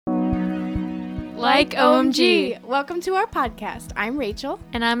Like OMG. Welcome to our podcast. I'm Rachel.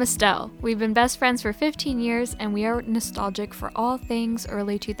 And I'm Estelle. We've been best friends for 15 years, and we are nostalgic for all things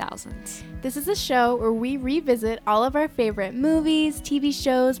early 2000s. This is a show where we revisit all of our favorite movies, TV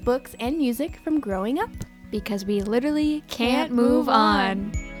shows, books, and music from growing up. Because we literally can't move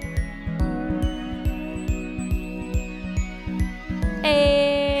on.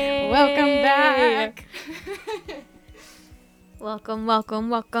 Hey! Welcome back.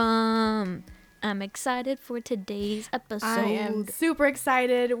 Welcome. I'm excited for today's episode. I am super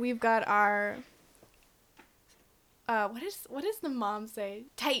excited. We've got our what does the mom say?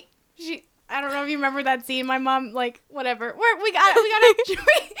 Tight. I don't know if you remember that scene. My mom, whatever. We got our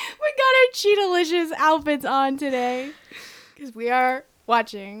Cheetah-licious outfits on today because we are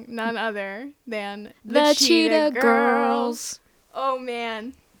watching none other than the Cheetah Girls. Oh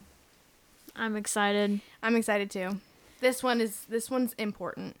man, I'm excited. I'm excited too. This one's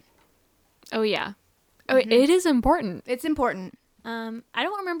important. Oh yeah. Oh, it is important. It's important. I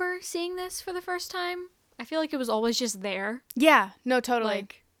don't remember seeing this for the first time. I feel like it was always just there. Yeah, no, totally.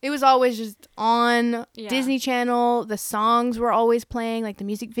 It was always just on Disney Channel. The songs were always playing, like the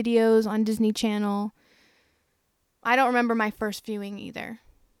music videos on Disney Channel. I don't remember my first viewing either.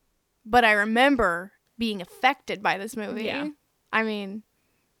 But I remember being affected by this movie. Yeah. I mean,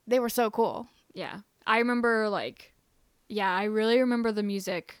 they were so cool. Yeah. I remember, I really remember the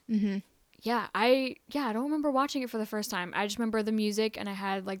music. Mm-hmm. Yeah, I don't remember watching it for the first time. I just remember the music, and I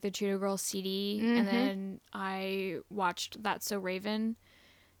had, the Cheetah Girls CD, and then I watched That's So Raven,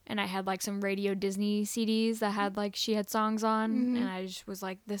 and I had, some Radio Disney CDs that had, she had songs on, and I just was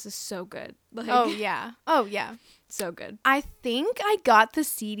like, this is so good. Oh, yeah. So good. I think I got the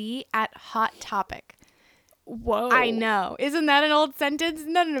CD at Hot Topic. Whoa. I know. Isn't that an old sentence?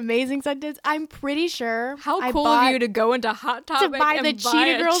 Isn't that an amazing sentence? I'm pretty sure. How cool of you to go into Hot Topic to buy and the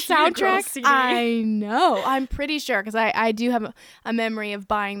Cheetah Girls soundtrack. CD. I know. I'm pretty sure because I do have a memory of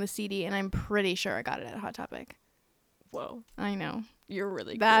buying the CD, and I'm pretty sure I got it at Hot Topic. Whoa. I know. You're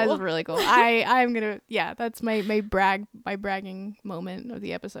really cool. That is really cool. I'm gonna that's my bragging moment of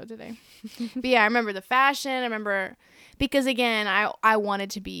the episode today. But yeah, I remember the fashion. I remember because again, I wanted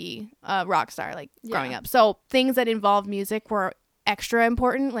to be a rock star growing up. So things that involved music were extra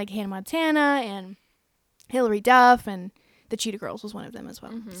important, like Hannah Montana and Hilary Duff, and the Cheetah Girls was one of them as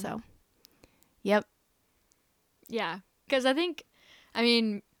well. So, yep. Yeah, because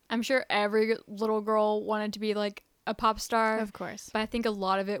I'm sure every little girl wanted to be a pop star, Of course. but I think a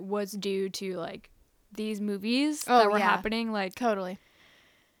lot of it was due to these movies that were happening totally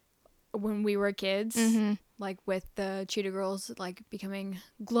when we were kids, with the Cheetah Girls becoming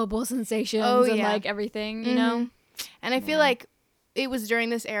global sensations and everything, you know. And I feel like it was during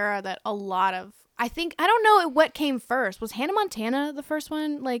this era that a lot of I don't know what came first. Was Hannah Montana the first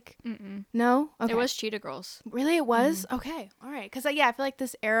one? No? Okay. It was Cheetah Girls. Really? It was? Okay. All right. Because I feel like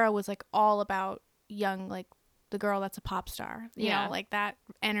this era was all about young, the girl that's a pop star. You know, that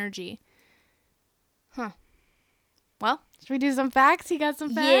energy. Huh. Well, should we do some facts? You got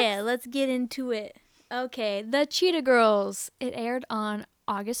some facts? Yeah, let's get into it. Okay, The Cheetah Girls. It aired on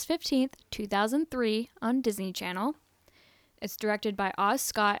August 15th, 2003 on Disney Channel. It's directed by Oz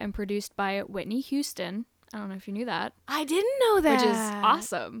Scott and produced by Whitney Houston. I don't know if you knew that. I didn't know that. Which is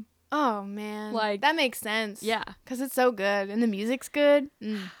awesome. Oh, man. That makes sense. Yeah. Because it's so good. And the music's good.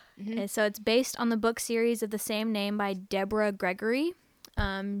 And so it's based on the book series of the same name by Deborah Gregory.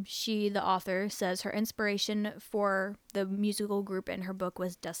 She, the author, says her inspiration for the musical group in her book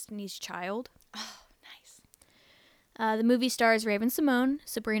was Destiny's Child. Oh, nice. The movie stars Raven-Symoné,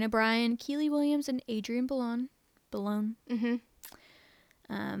 Sabrina Bryan, Keely Williams, and Adrienne Bailon.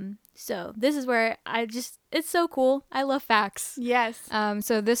 So this is where it's so cool. I love facts. Yes.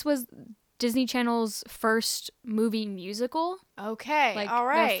 So this was Disney Channel's first movie musical. Okay. All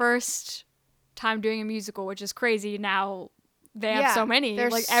right. Their first time doing a musical, which is crazy. Now they have so many.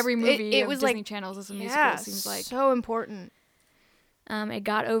 Every movie it of was Disney Channels is a musical, it seems like. So important. It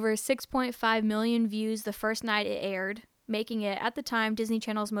got over 6.5 million views the first night it aired, making it, at the time, Disney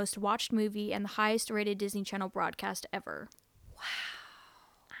Channel's most watched movie and the highest rated Disney Channel broadcast ever. Wow.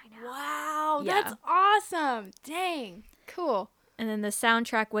 I know. Wow. Yeah. That's awesome. Dang. Cool. And then the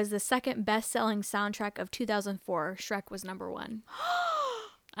soundtrack was the second best-selling soundtrack of 2004. Shrek was number 1.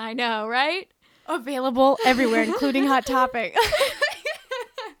 I know, right? Available everywhere, including Hot Topic.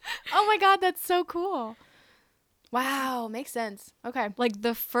 Oh my God, that's so cool. Wow, makes sense. Okay.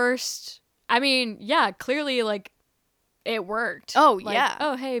 The first, clearly, it worked. Oh, yeah.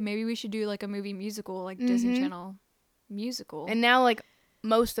 Oh, hey, maybe we should do, a movie musical, Disney Channel musical. And now,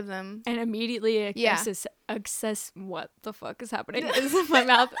 most of them. And immediately access what the fuck is happening in my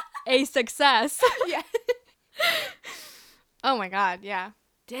mouth. a success. Yeah. Oh my God, yeah.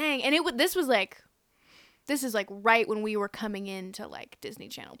 Dang. And this is like right when we were coming into like Disney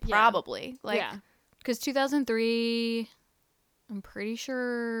Channel, probably. Like, yeah. Because 2003, I'm pretty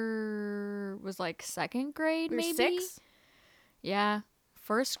sure was like second grade, maybe. 6? Yeah.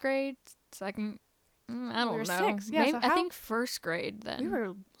 First grade, second. I don't know. 6. Yeah, maybe, so I think first grade then. We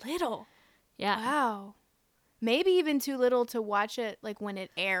were little. Yeah. Wow. Maybe even too little to watch it like when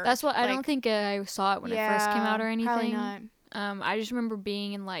it aired. That's what I don't think I saw it when it first came out or anything. Probably not. I just remember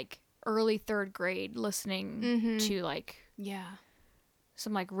being in like early third grade listening to like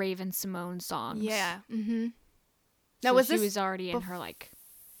some like Raven Simone songs. Yeah. Mm-hmm. Now so was she was already in her like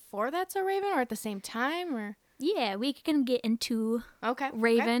before That's So Raven, or at the same time, or yeah, we can get into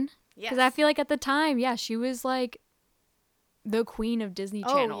Raven because I feel like at the time, she was like the queen of Disney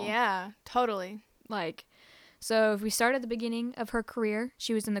Channel. Oh yeah, totally. Like, so if we start at the beginning of her career,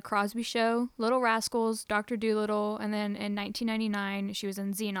 she was in The Crosby Show, Little Rascals, Dr. Dolittle, and then in 1999 she was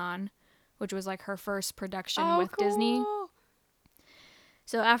in Xenon, which was like her first production with Disney.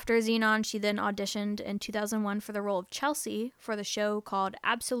 So after Xenon, she then auditioned in 2001 for the role of Chelsea for the show called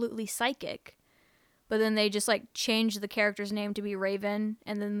Absolutely Psychic. But then they just like changed the character's name to be Raven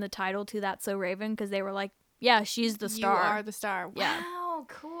and then the title to That's So Raven because they were like, yeah, she's the star. You are the star. Yeah. Wow,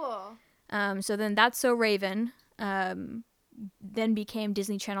 cool. So then That's So Raven then became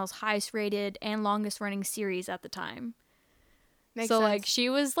Disney Channel's highest rated and longest running series at the time. Makes sense. Like she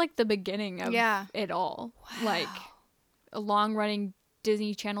was like the beginning of it all. Wow. Like a long running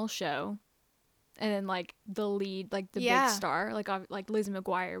Disney Channel show. And then like the lead, like the big star, like Lizzie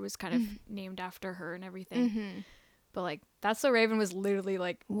McGuire was kind of named after her and everything. Mm-hmm. But like That's So Raven was literally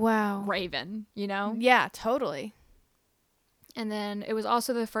like Raven, you know? Yeah, totally. And then it was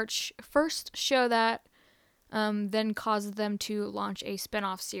also the first show that then caused them to launch a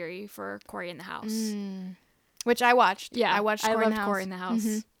spinoff series for Cory in the House. Which I watched. Yeah, I watched Cory in the House. Cory in the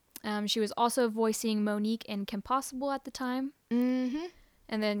House. Mm-hmm. She was also voicing Monique in Kim Possible at the time. Mm-hmm.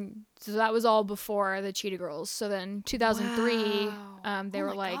 And then, so that was all before the Cheetah Girls. So then 2003, they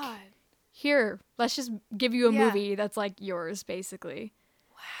were like, God. Here, let's just give you a movie that's like yours, basically.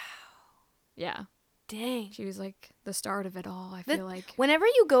 Wow. Yeah. Dang. She was like the start of it all, I feel like. Whenever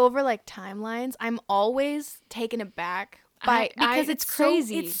you go over like timelines, I'm always taken aback because it's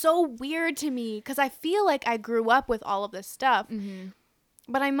crazy. It's so weird to me because I feel like I grew up with all of this stuff. Mm-hmm.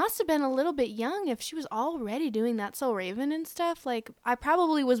 But I must have been a little bit young if she was already doing That's So Raven and stuff. Like, I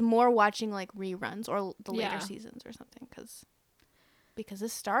probably was more watching, like, reruns or the later seasons or something. Because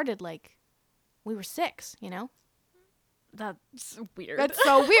this started, like, we were 6, you know? That's weird. That's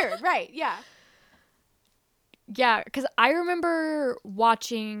so weird, right, yeah. Yeah, because I remember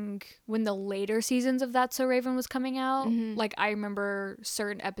watching when the later seasons of That's So Raven was coming out. Mm-hmm. Like, I remember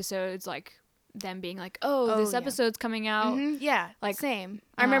certain episodes, like, them being like, this episode's coming out. Mm-hmm. Yeah, like same.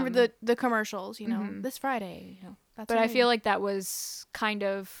 I remember the commercials, you know, this Friday, you know. But I feel like that was kind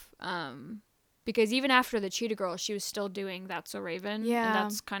of because even after the Cheetah Girls, she was still doing That's So Raven. Yeah, and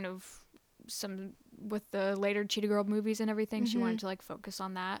that's kind of some with the later Cheetah Girl movies and everything. She wanted to like focus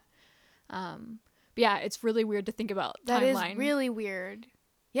on that. But yeah, it's really weird to think about. That timeline. Is really weird.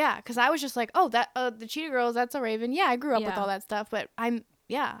 Yeah, because I was just like, the Cheetah Girls, That's So Raven. Yeah, I grew up with all that stuff, but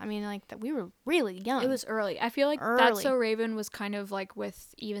yeah, I mean, like, we were really young. It was early. I feel like That's So Raven was kind of, like,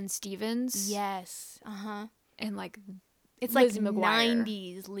 with Even Stevens. Yes. Uh-huh. And, like, it's Lizzie like McGuire.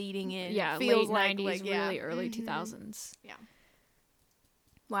 90s leading in. Yeah, feels late 90s, really early 2000s. Yeah.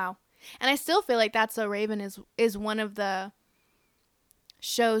 Wow. And I still feel like That's So Raven is one of the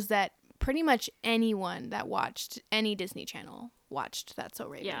shows that pretty much anyone that watched any Disney Channel watched That's So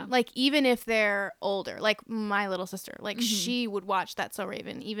Raven. Yeah. Like, even if they're older, like my little sister, like she would watch That's So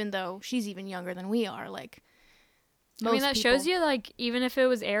Raven, even though she's even younger than we are. Like, I mean, that shows you, like, even if it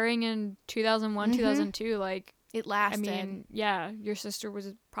was airing in 2001, 2002, like, it lasted. I mean, yeah, your sister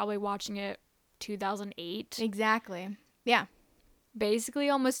was probably watching it 2008. Exactly. Yeah. Basically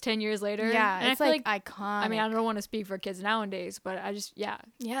almost 10 years later. Yeah, and it's like iconic. I mean, I don't want to speak for kids nowadays, but I just, yeah.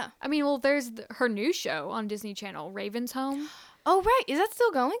 I mean, well, there's her new show on Disney Channel, Raven's Home. Oh, right. Is that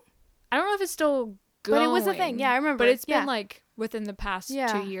still going? I don't know if it's still going. But it was a thing. Yeah, I remember. But it's been like within the past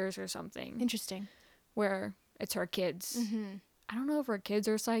 2 years or something. Interesting. Where it's her kids. Mm-hmm. I don't know if her kids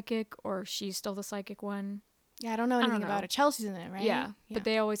are psychic or she's still the psychic one. Yeah, I don't know anything about it. Chelsea's in it, right? Yeah, but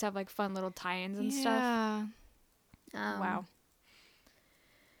they always have like fun little tie-ins and stuff. Wow.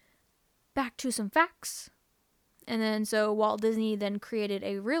 Back to some facts. And then, so Walt Disney then created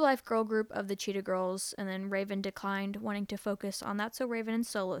a real-life girl group of the Cheetah Girls, and then Raven declined, wanting to focus on That's So Raven and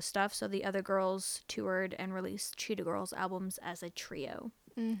solo stuff, so the other girls toured and released Cheetah Girls albums as a trio.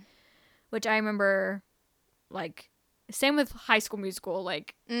 which I remember, like, same with High School Musical,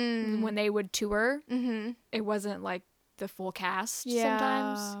 like, when they would tour, it wasn't, like, the full cast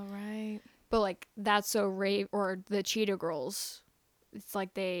sometimes. Right. But, like, That's So Raven, or the Cheetah Girls, it's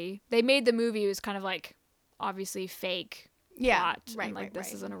like they made the movie, it was kind of, like, obviously fake plot. Right, and, like,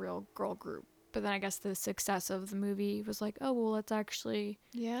 this isn't a real girl group. But then I guess the success of the movie was like, oh, well, let's actually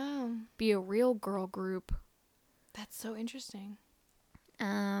be a real girl group. That's so interesting. Oh,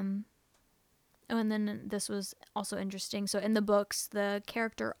 and then this was also interesting. So in the books, the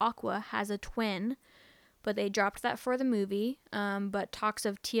character Aqua has a twin, but they dropped that for the movie. But talks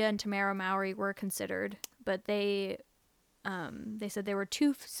of Tia and Tamara Mowry were considered, but they said they were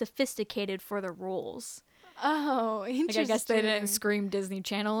too sophisticated for the roles. Oh, interesting. Like, I guess they didn't scream Disney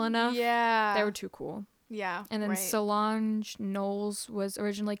Channel enough. Yeah. They were too cool. Yeah. And then Solange Knowles was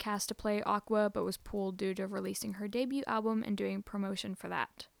originally cast to play Aqua, but was pulled due to releasing her debut album and doing promotion for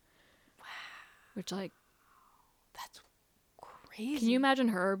that. Wow. Which, like... That's crazy. Can you imagine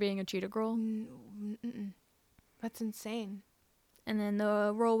her being a Cheetah Girl? That's insane. And then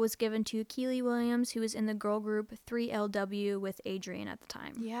the role was given to Keely Williams, who was in the girl group 3LW with Adrian at the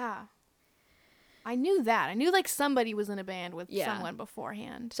time. Yeah. I knew that. I knew, like, somebody was in a band with someone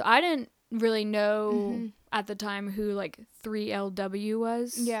beforehand. So I didn't really know at the time who, like, 3LW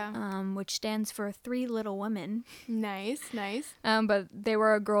was. Yeah. Which stands for Three Little Women. Nice. But they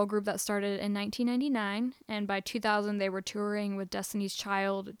were a girl group that started in 1999. And by 2000, they were touring with Destiny's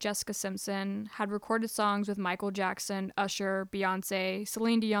Child, Jessica Simpson, had recorded songs with Michael Jackson, Usher, Beyonce,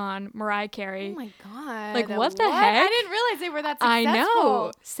 Celine Dion, Mariah Carey. Oh, my God. Like, what the heck? I didn't realize they were that successful. I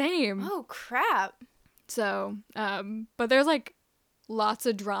know. Same. Oh, crap. So, but there's, like, lots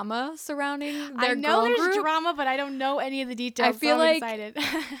of drama surrounding their girl group. I know there's drama, but I don't know any of the details. I feel so I'm like excited.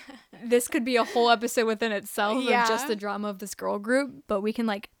 This could be a whole episode within itself of just the drama of this girl group, but we can,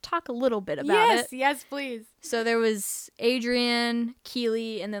 like, talk a little bit about it. Yes, please. So there was Adrian,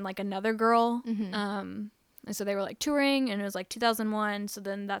 Keely, and then, like, another girl. And so they were, like, touring, and it was, like, 2001. So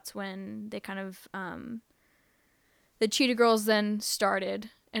then that's when they kind of the Cheetah Girls then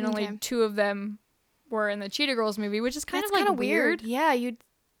started, and only two of them were in the Cheetah Girls movie, which is kind of, like, weird. Yeah,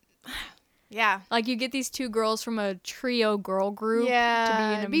 yeah. Like, you get these two girls from a trio girl group to be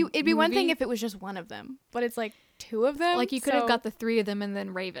in a movie. It'd be one thing if it was just one of them, but it's, like, two of them. Like, you could have got the three of them and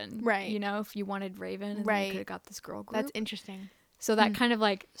then Raven. Right. You know, if you wanted Raven, and then you could have got this girl group. That's interesting. So that kind of,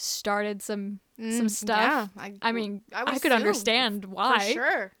 like, started some stuff. Yeah, I mean, I could understand why. For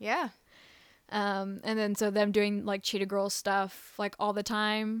sure, yeah. And then so them doing, like, Cheetah Girls stuff, like, all the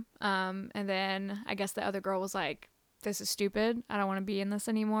time. And then I guess the other girl was like, this is stupid. I don't want to be in this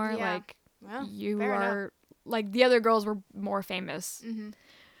anymore. Yeah. Like, well, you are... Enough. Like, the other girls were more famous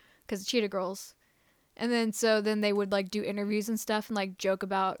because Cheetah Girls. And then so then they would, like, do interviews and stuff and, like, joke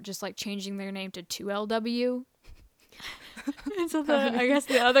about just, like, changing their name to 2LW. And so I guess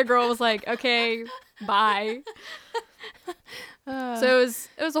the other girl was like, okay, bye. So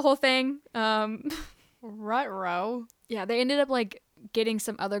it was a whole thing. Ruh-roh. Yeah, they ended up, like, getting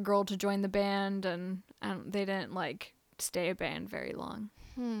some other girl to join the band, and they didn't, like, stay a band very long.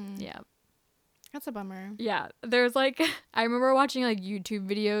 Yeah. That's a bummer. Yeah, there's, like, I remember watching, like, YouTube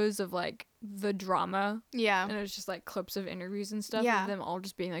videos of, like, the drama. Yeah. And it was just, like, clips of interviews and stuff of them all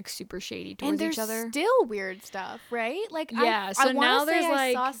just being, like, super shady and towards each other. And there's still weird stuff, right? Like, yeah, I now there's, I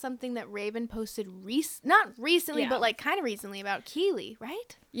like... saw something that Raven posted, not recently, but, like, kind of recently about Keely,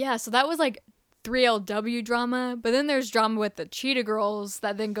 right? Yeah, so that was, like, 3LW drama, but then there's drama with the Cheetah Girls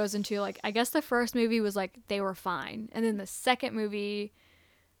that then goes into, like, I guess the first movie was, like, they were fine. And then the second movie,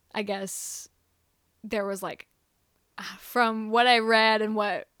 I guess... there was, like, from what I read and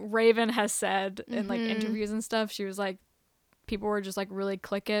what Raven has said in, like, interviews and stuff, she was like, people were just, like, really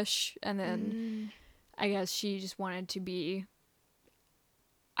cliquish, and then I guess she just wanted to be,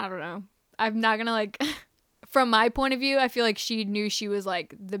 I don't know. I'm not gonna, like, from my point of view, I feel like she knew she was,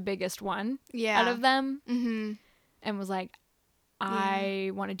 like, the biggest one out of them, and was like,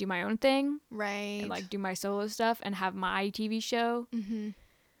 I want to do my own thing, right, and, like, do my solo stuff and have my TV show.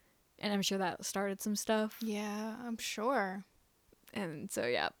 And I'm sure that started some stuff. Yeah, I'm sure. And so,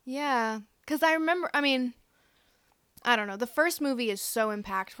 yeah. Yeah. Because I remember, I mean, I don't know. The first movie is so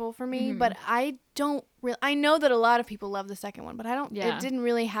impactful for me, but I don't really, I know that a lot of people love the second one, but I don't, it didn't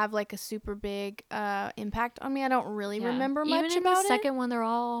really have, like, a super big impact on me. I don't really remember much about it. Even in the second one, they're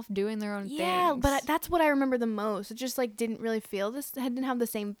all off doing their own things. Yeah, but that's what I remember the most. It just, like, didn't really feel this, didn't have the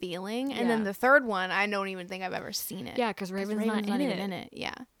same feeling. And then the third one, I don't even think I've ever seen it. Yeah, because Raven's not even in it.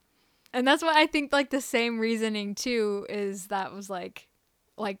 Yeah. And that's what I think, like, the same reasoning, too, is that was, like,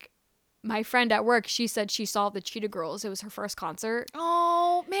 my friend at work, she said she saw the Cheetah Girls. It was her first concert.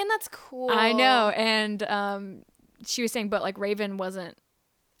 Oh, man, that's cool. I know. And she was saying, but like Raven wasn't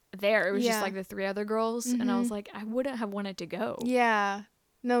there. It was just like the 3 other girls. And I was like, I wouldn't have wanted to go. Yeah.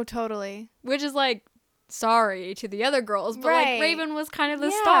 No, totally. Which is like, sorry to the other girls, but Right. like Raven was kind of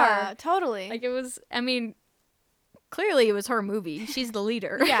the star. Yeah, totally. Like it was, I mean, clearly it was her movie. She's the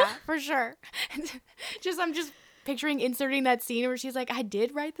leader. Yeah, for sure. I'm just picturing inserting that scene where she's like, I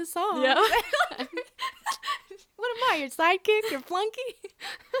did write the song. Yeah. What am I, your sidekick, your flunky?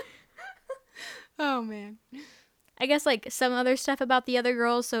 Oh, man. I guess like some other stuff about the other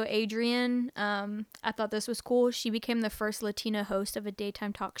girls. So Adrienne, I thought this was cool. She became the first Latina host of a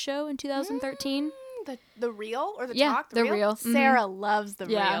daytime talk show in 2013. The reel or the Yeah, talk? the reel. Sarah loves the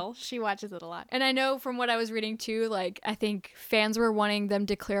Yeah. reel. She watches it a lot. And I know from what I was reading too, like I think fans were wanting them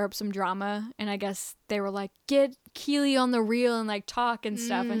to clear up some drama, and I guess they were like, get Keely on the reel and like talk and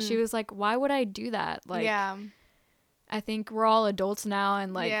stuff. And she was like, why would I do that? Like, yeah. I think we're all adults now,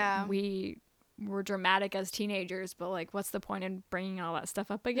 and like Yeah. we were dramatic as teenagers, but like, what's the point in bringing all that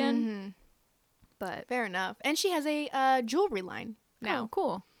stuff up again? But Fair enough. And she has a jewelry line now. oh,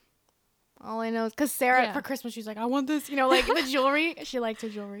 cool. All I know is because Sarah, for Christmas, she's like, I want this, like the jewelry. She likes her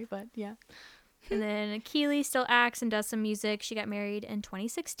jewelry, but yeah. And then Keely still acts and does some music. She got married in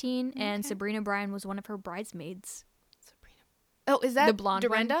 2016, and Sabrina Bryan was one of her bridesmaids. Oh, is that the blonde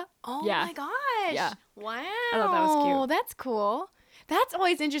Dorinda? one? Oh Yeah. my gosh. Yeah. Wow. I thought that was cute. That's cool. That's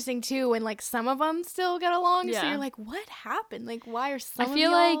always interesting too when like some of them still get along. So Yeah. you're like, what happened? Like, why are some I of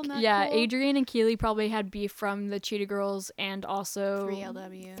feel y'all like, not cool? Adrienne and Keely probably had beef from the Cheetah Girls and also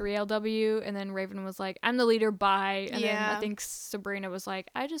 3LW. 3LW. And then Raven was like, I'm the leader, bye. And then Yeah. I think Sabrina was like,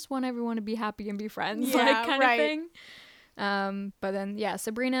 I just want everyone to be happy and be friends, Yeah, like kind right. of thing. But then,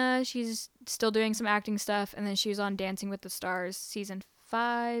 Sabrina, she's still doing some acting stuff. And then she was on Dancing with the Stars season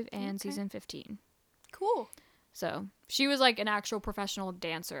 5 and season 15. Cool. So she was like an actual professional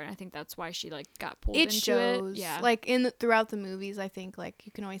dancer, and I think that's why she like got pulled It into shows. it. Yeah, Like throughout the movies, I think like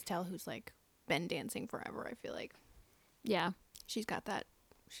you can always tell who's like been dancing forever. I feel like yeah, she's got that.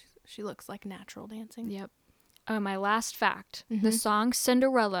 She looks like natural dancing. yep. My last fact: the song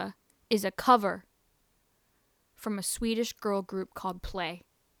 "Cinderella" is a cover from a Swedish girl group called Play.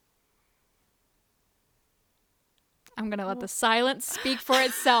 I'm gonna let the silence speak for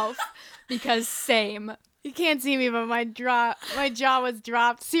itself because same. You can't see me, but my jaw was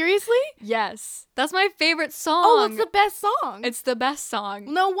dropped. Seriously? Yes, that's my favorite song. Oh, it's the best song. It's the best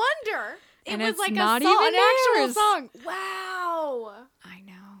song. No wonder. It And was it's like not a song, even an actual theirs. song. Wow. I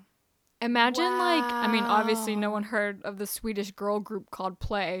know. Imagine obviously no one heard of the Swedish girl group called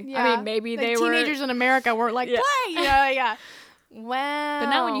Play. Yeah. I mean, maybe like they were teenagers in America weren't like Yeah. Play. Yeah. Wow. But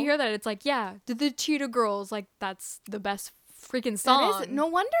now when you hear that, it's like, yeah, the Cheetah Girls, like that's the best freaking song. That is, no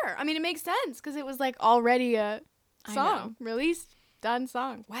wonder. I mean, it makes sense because it was like already a I song, released, done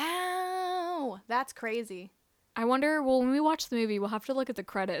song. Wow, that's crazy. I wonder. Well, when we watch the movie, we'll have to look at the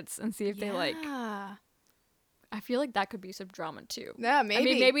credits and see if they like. Yeah. I feel like that could be some drama too. Yeah, maybe. I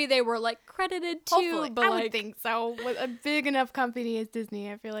mean, maybe they were like credited too, Hopefully. but I like, would think so. With a big enough company as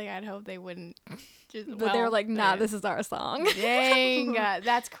Disney, I feel like I'd hope they wouldn't. but they were like, nah, this is our song. Dang,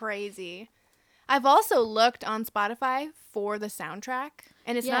 that's crazy. I've also looked on Spotify for the soundtrack,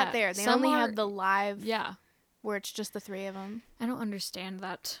 and it's not there. They only have the live, Yeah, where it's just the 3 of them. I don't understand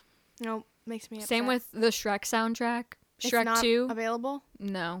that. Nope, makes me upset. Same with the Shrek soundtrack. It's Shrek not 2. available.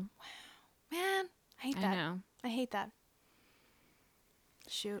 No, Man, I hate that. I know. I hate that.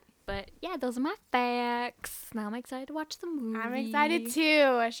 Shoot. But yeah, those are my facts. Now I'm excited to watch the movie. I'm excited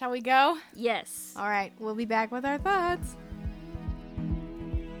too. Shall we go? Yes. All right, we'll be back with our thoughts.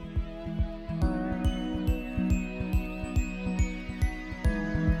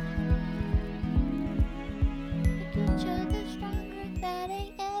 Each other stronger, that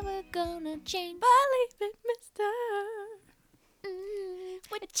ain't ever gonna change. Believe it, mister.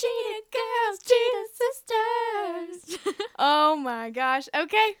 We're Cheetah Girls, Cheetah Sisters. Oh my gosh.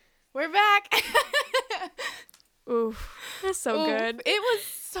 Okay, we're back. Oof. That's so Ooh, good. It was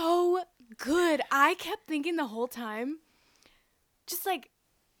so good. I kept thinking the whole time, just like,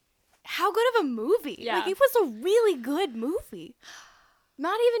 how good of a movie. Yeah. Like, it was a really good movie.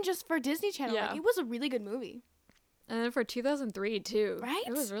 Not even just for Disney Channel. Yeah. Like, it was a really good movie. And then for 2003 too. Right?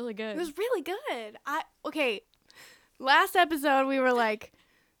 It was really good. It was really good. Okay. Last episode, we were like,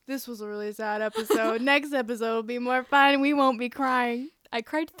 this was a really sad episode. Next episode will be more fun. We won't be crying. I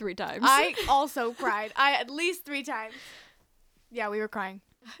cried 3 times. I also cried. At least 3 times. Yeah, we were crying.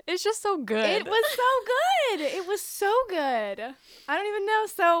 It's just so good. It was so good. It was so good. I don't even know.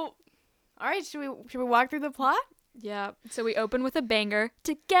 So, all right, should we walk through the plot? Yeah. So we open with a banger.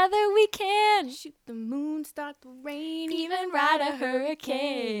 Together we can Shoot the moon, start the rain, even ride a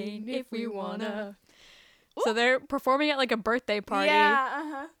hurricane if we wanna. So they're performing at like a birthday party.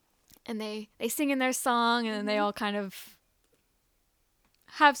 Yeah, And they sing in their song, and then they all kind of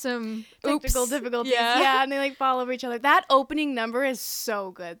have some technical difficulties. Yeah. And they like fall over each other. That opening number is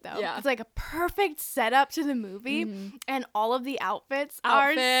so good though. Yeah. It's like a perfect setup to the movie, and all of the outfits are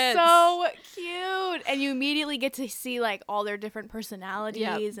Outfits. so cute. And you immediately get to see like all their different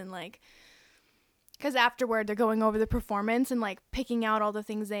personalities and like, because afterward they're going over the performance and like picking out all the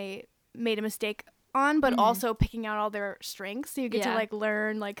things they made a mistake on, but also picking out all their strengths. So you get to like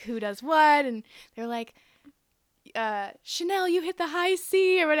learn like who does what, and they're like, Chanel, you hit the high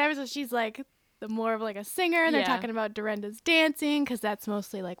C or whatever. So she's like the more of like a singer, and they're talking about Dorinda's dancing because that's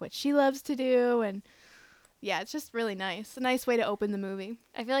mostly like what she loves to do. And yeah, it's just really nice. A nice way to open the movie.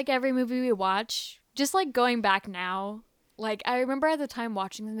 I feel like every movie we watch, just like going back now, like I remember at the time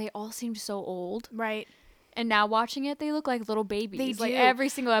watching them, they all seemed so old. Right. And now watching it, they look like little babies. They like do. every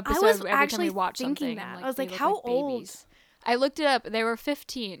single episode, every time we watch something. That. Like, I was like, they look how like old? babies. I looked it up. They were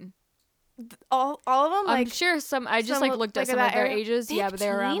 15. All of them? I'm Like, sure some, I just like looked at some of their ages. 15? Yeah, but they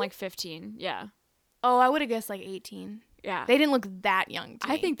were around like 15. Yeah. Oh, I would have guessed like 18. Yeah. They didn't look that young to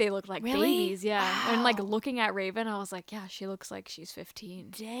me. I think they looked like really? babies. Yeah. Wow. And like looking at Raven, I was like, yeah, she looks like she's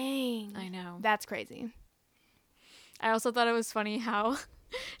 15. Dang. I know. That's crazy. I also thought it was funny how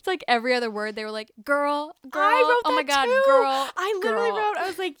it's like every other word they were like, girl. I wrote oh my that God, too. girl. I literally wrote, I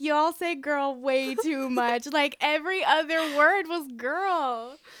was like, y'all say girl way too much. Like every other word was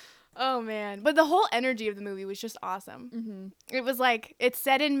girl. Oh man. But the whole energy of the movie was just awesome. Mm-hmm. It was like, it's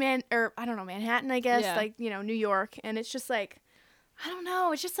set in Manhattan, I guess, like, you know, New York. And it's just like, I don't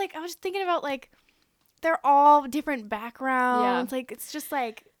know. It's just like, I was thinking about like, they're all different backgrounds. Like, it's just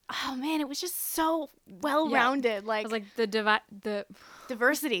like, oh man, it was just so well-rounded. Like, it was like the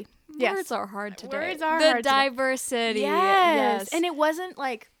diversity. Words are hard today. Words are the hard diversity. Yes. And it wasn't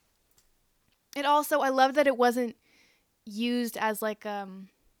like, it also, I love that it wasn't used as like,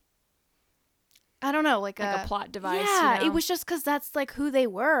 I don't know, like a plot device. Yeah, you know? it was just because that's like who they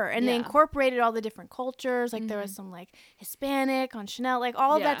were. And they incorporated all the different cultures. Like there was some like Hispanic on Chanel, like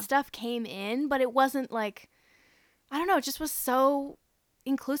all of that stuff came in, but it wasn't like, I don't know, it just was so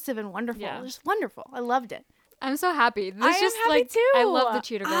inclusive and wonderful. It was just wonderful. I loved it. I'm so happy. I am happy too. I love the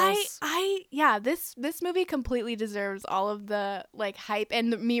Cheetah Girls. This movie completely deserves all of the like hype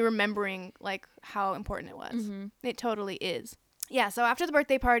and me remembering like how important it was. It totally is. Yeah. So after the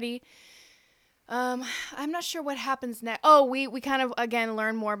birthday party, I'm not sure what happens next. Oh, we kind of again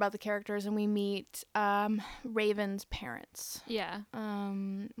learn more about the characters and we meet Raven's parents. Yeah.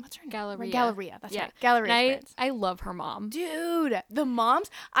 What's her name? Galleria. That's right. Galleria's parents. I love her mom. Dude, the moms.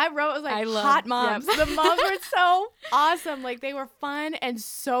 I was like, love hot moms. Yep. The moms were so awesome. Like they were fun and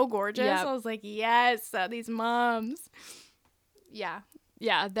so gorgeous. Yep. I was like, yes, these moms. Yeah.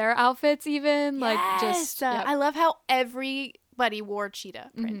 Yeah, their outfits even Yes. like just. I love how everybody wore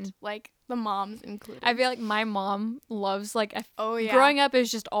cheetah print. Like the moms included. I feel like my mom loves like. Oh yeah. Growing up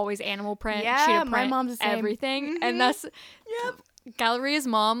is just always animal print, cheetah print, my mom's the same. everything, and that's. Galleria's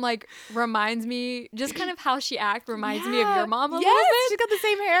mom like reminds me just kind of how she reminds me of your mom a little bit. She's got the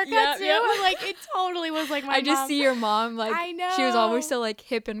same haircut too. Yep. I'm like, it totally was like my mom. I just see your mom like I know. she was always so like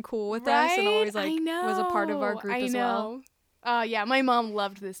hip and cool with us and always like was a part of our group as well. Yeah, my mom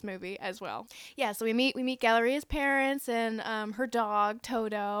loved this movie as well. Yeah, so we meet Galleria's parents and her dog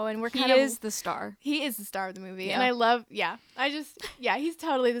Toto, and He is the star. He is the star of the movie, and I love. He's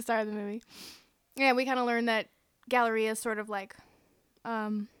totally the star of the movie. Yeah, we kind of learned that Galleria is sort of like, a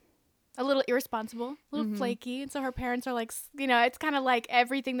little irresponsible, a little flaky, and so her parents are like, you know, it's kind of like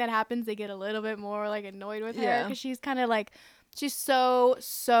everything that happens, they get a little bit more like annoyed with her because she's kind of like, she's so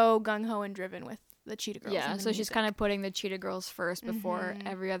gung ho and driven with the Cheetah Girls. Yeah, so she's kind of putting the Cheetah Girls first before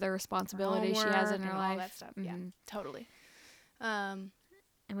every other responsibility she has in her life. All that stuff. Yeah, totally. And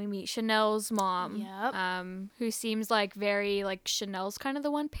we meet Chanel's mom, who seems like very like Chanel's kind of the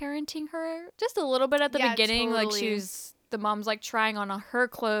one parenting her just a little bit at the beginning. Totally. Like the mom's like trying on her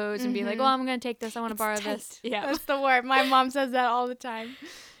clothes and being like, "Well, I'm gonna take this. I want to borrow this." Yeah, that's the word. My mom says that all the time.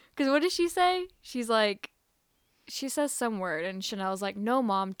 Because what does she say? She's like, she says some word, and Chanel's like, "No,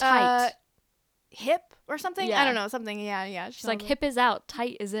 mom, tight." Hip or something? Yeah. I don't know. Something. Yeah. She's like, hip is out,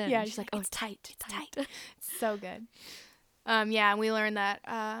 tight is in. Yeah. She's like, oh, it's tight. It's tight. It's so good. And we learned that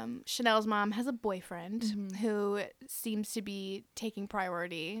Chanel's mom has a boyfriend who seems to be taking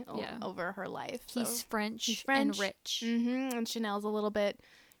priority over her life. He's French and rich. And Chanel's a little bit,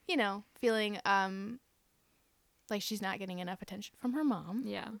 you know, feeling like she's not getting enough attention from her mom.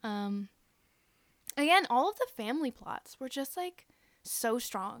 Yeah. again, all of the family plots were just like so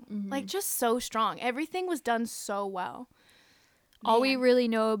strong. Like just so strong. Everything was done so well. All we really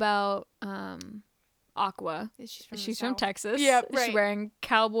know about Aqua, she's from Texas. Yeah, right. She's wearing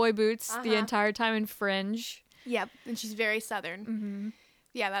cowboy boots the entire time in Fringe. Yep, and she's very Southern.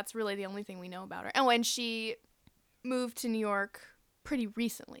 Yeah, that's really the only thing we know about her. Oh, and she moved to New York pretty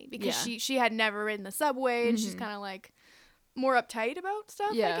recently because she had never ridden the subway, and she's kind of like more uptight about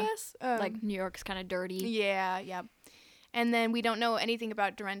stuff, I guess. Like New York's kind of dirty. Yeah. And then we don't know anything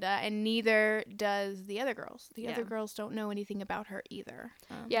about Dorinda, and neither does the other girls. The other girls don't know anything about her either.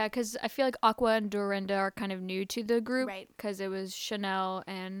 Yeah, because I feel like Aqua and Dorinda are kind of new to the group. Right. Because it was Chanel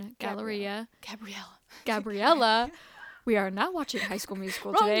and Galleria. Gabriella. We are not watching High School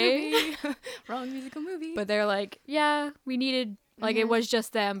Musical Wrong today. movie. Wrong musical movie. But they're like, yeah, we needed, like, it was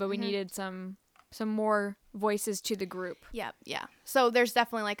just them, but we needed some more voices to the group. Yeah. So there's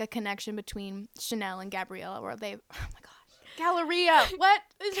definitely like a connection between Chanel and Gabriella where they, oh my gosh. Galleria. What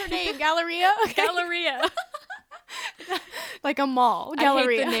is her name? Galleria? Okay. Galleria. Like a mall.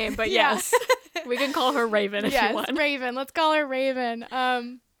 Galleria. I hate the name, but yes. We can call her Raven if you want. Raven. Let's call her Raven.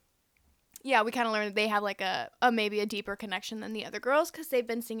 Yeah, we kind of learned that they have like a maybe a deeper connection than the other girls because they've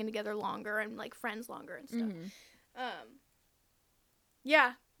been singing together longer and like friends longer and stuff.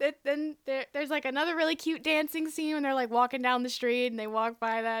 Yeah. Then there's like another really cute dancing scene when they're like walking down the street and they walk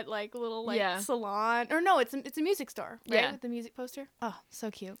by that like little like salon, or no, it's a music store, right? With the music poster. Oh, so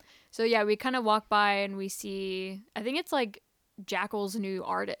cute. So yeah, we kind of walk by and we see, I think it's like Jackal's new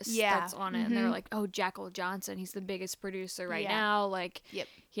artist that's on it, and they're like, oh, Jackal Johnson, he's the biggest producer right now, like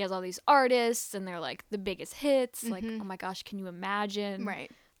he has all these artists and they're like the biggest hits, like, oh my gosh, can you imagine,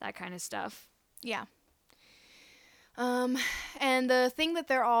 right? That kind of stuff. Yeah. And the thing that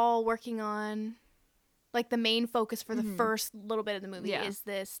they're all working on, like the main focus for the first little bit of the movie is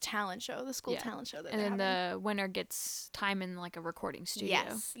this talent show, the school talent show that they're having. The winner gets time in like a recording studio.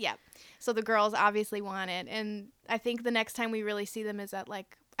 Yes, yeah. So the girls obviously want it, and I think the next time we really see them is at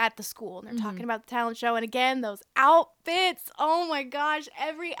the school, and they're talking about the talent show, and again, those outfits, oh my gosh,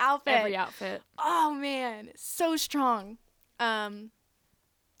 every outfit. Oh man, so strong.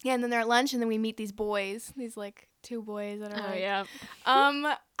 Yeah, and then they're at lunch, and then we meet these boys, these like 2 boys that are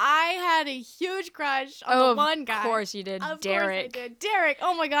I had a huge crush on the one guy. Of course you did. Of Derek. course I did. Derek.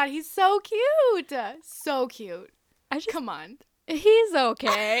 Oh my god, he's so cute. So cute. Come on. He's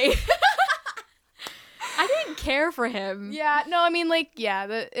okay. I didn't care for him. Yeah, no, I mean like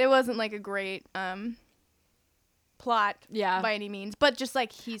it wasn't like a great plot by any means, but just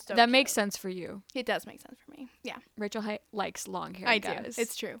like he's so that cute. Makes sense for you. It does make sense for me. Yeah. Rachel likes long hair. I do.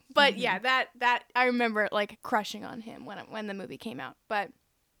 It's true. But yeah, that I remember like crushing on him when the movie came out. But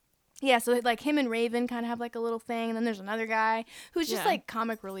yeah, so like him and Raven kind of have like a little thing, and then there's another guy who's just like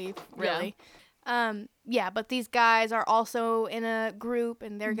comic relief, really. But these guys are also in a group,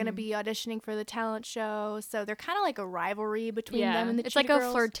 and they're gonna be auditioning for the talent show, so they're kind of like a rivalry between them and the Cheetah Girls. It's like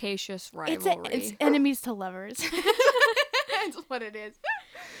a flirtatious rivalry. It's enemies to lovers. That's what it is.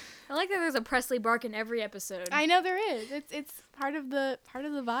 I like that there's a Presley bark in every episode. I know there is. It's part of the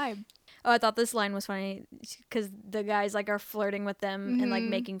vibe. Oh, I thought this line was funny because the guys like are flirting with them and like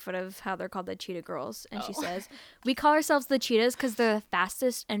making fun of how they're called the Cheetah Girls, and she says, "We call ourselves the Cheetahs because they're the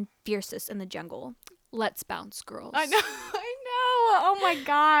fastest and fiercest in the jungle. Let's bounce, girls." I know. Oh my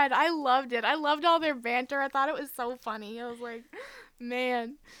god, I loved it. I loved all their banter. I thought it was so funny. I was like,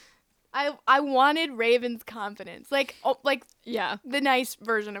 man, I wanted Raven's confidence, the nice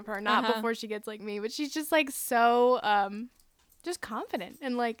version of her, not before she gets like me, but she's just like so just confident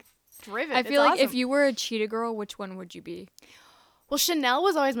and like driven. I feel like if you were a Cheetah Girl, which one would you be? Well, Chanel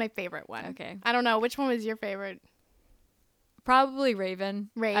was always my favorite one. Okay. I don't know. Which one was your favorite? Probably Raven.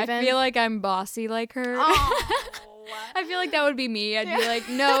 Raven? I feel like I'm bossy like her. Oh. I feel like that would be me. I'd be like,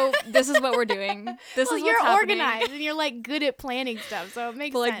 no, this is what we're doing. This is what's you're happening. organized and you're like good at planning stuff, so it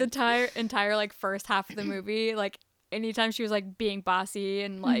makes sense. Like the entire like first half of the movie, like anytime she was like being bossy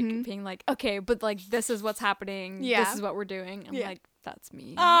and like being like, okay, but like this is what's happening. Yeah. This is what we're doing. I'm like, that's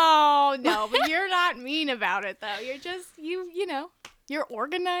me. Oh no, but you're not mean about it though. You're just you know, you're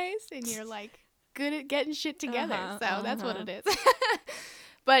organized and you're like good at getting shit together. So that's what it is.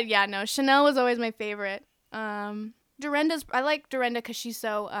 But yeah, no, Chanel was always my favorite. I like Dorinda because she's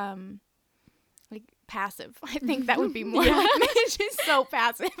so like passive. I think that would be more like me. She's so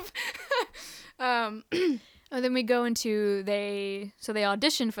passive. Then we go into they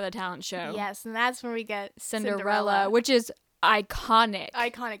audition for the talent show. Yes, and that's where we get Cinderella, which is iconic.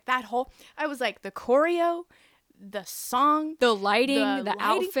 That whole, I was like, the choreo, the song, the lighting, the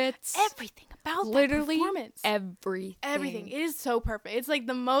outfits, everything about literally that performance? everything. It is so perfect. It's like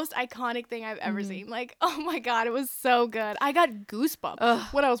the most iconic thing I've ever seen. Like, oh my God, it was so good. I got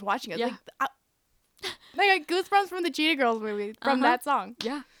goosebumps when I was watching it. Yeah. Like, I got goosebumps from the Cheetah Girls movie from that song.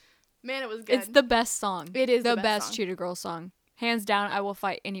 Yeah. Man, it was good. It's the best song. It is the the best song. Cheetah Girls song. Hands down, I will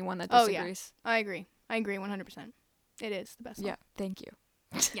fight anyone that Oh, disagrees. yeah. I agree 100%. It is the best song. Yeah, thank you.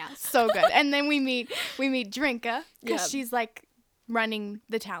 Yeah, so good. And then we meet Drinka because Yeah. she's like running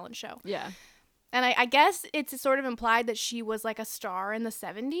the talent show. Yeah. And I guess it's sort of implied that she was like a star in the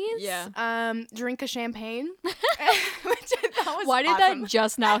 70s. Yeah. Drink a champagne. Which I thought was Why did awesome. that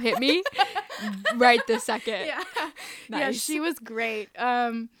just now hit me? Right this second. Yeah. Nice. Yeah, she was great.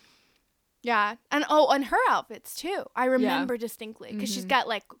 Yeah. And her outfits too. I remember distinctly because she's got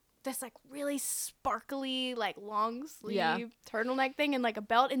like this like really sparkly like long sleeve turtleneck thing and like a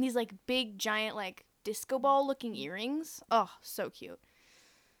belt and these like big giant like disco ball looking earrings. Oh, so cute.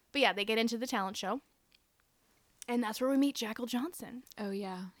 But yeah, they get into the talent show. And that's where we meet Jackal Johnson. Oh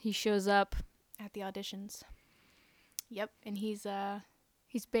yeah, he shows up At the auditions. Yep, and he's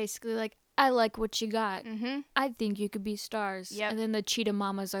basically like, I like what you got. mm-hmm. I think you could be stars. Yep. And then the cheetah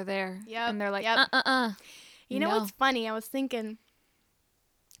mamas are there. Yep. And they're like, Yep. You know No. what's funny? I was thinking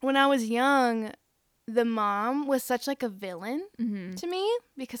when I was young, the mom was such like a villain Mm-hmm. to me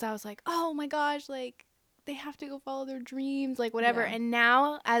because I was like, oh my gosh, like they have to go follow their dreams, like whatever. Yeah. And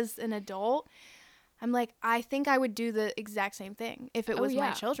now as an adult, I'm like, I think I would do the exact same thing if it was my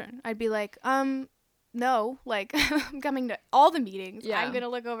yeah. children. I'd be like, no, like I'm coming to all the meetings. Yeah. I'm gonna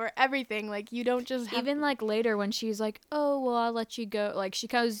look over everything. Like you don't just have Even like later when she's like, oh, well, I'll let you go. Like she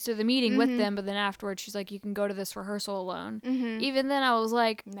goes to the meeting with them, but then afterwards she's like, you can go to this rehearsal alone. Mhm. Even then I was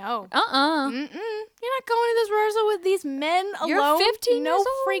like, no. uh-uh. Mm-mm. You're not going to this rehearsal with these men alone. You're 15 No years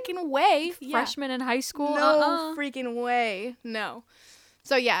old? freaking way. Yeah. Freshman in high school. No freaking way. No.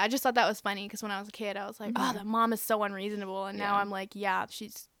 So yeah, I just thought that was funny because when I was a kid, I was like, oh, the mom is so unreasonable. And now Yeah. I'm like, yeah,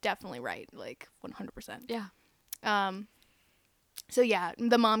 she's definitely right. Like 100%. Yeah. So yeah,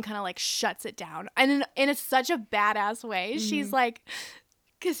 the mom kind of like shuts it down. And in such a badass way. She's like,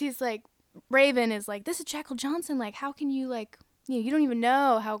 because he's like, Raven is like, this is Jackal Johnson. Like, how can you like, you don't even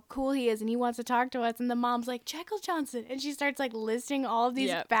know how cool he is and he wants to talk to us. And the mom's like, Jackal Johnson. And she starts like listing all of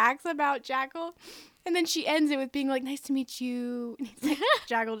these facts about Jackal. And then she ends it with being like, nice to meet you. And he's like,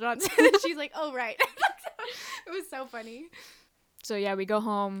 Jackal Johnson. And she's like, oh, right. It was so funny. So yeah, we go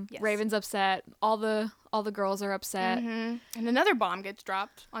home. Yes. Raven's upset. All the girls are upset. Mm-hmm. And another bomb gets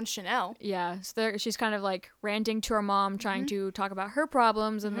dropped on Chanel. Yeah, so she's kind of like ranting to her mom, trying to talk about her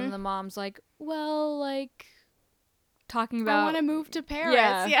problems, and then the mom's like, well, like talking about I want to move to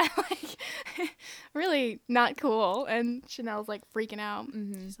Paris. Yeah. Like, really not cool. And Chanel's like freaking out.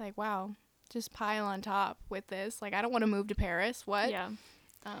 She's like, wow, just pile on top with this. Like, I don't want to move to Paris. What? Yeah.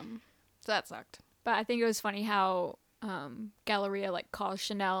 So that sucked. But I think it was funny how Galleria like calls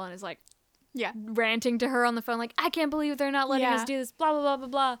Chanel and is like ranting to her on the phone, like, I can't believe they're not letting us do this, blah, blah, blah, blah,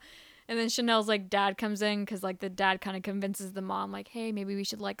 blah. And then Chanel's like dad comes in because like the dad kind of convinces the mom like, hey, maybe we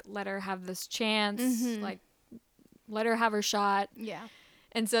should like let her have this chance, like let her have her shot. Yeah.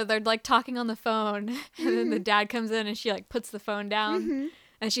 And so they're like talking on the phone and then the dad comes in and she like puts the phone down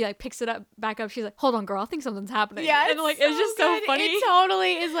and she like picks it up back up. She's like, hold on, girl, I think something's happening. Yeah. And like, so it's just good. so funny. It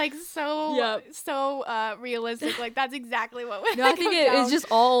totally is like so realistic. Like that's exactly what would No, I think it just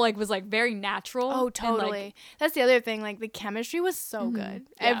all like was like very natural. Oh, totally. And, like, that's the other thing. Like the chemistry was so good.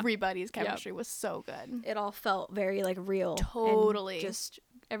 Yeah. Everybody's chemistry was so good. it all felt very like real. Totally. And just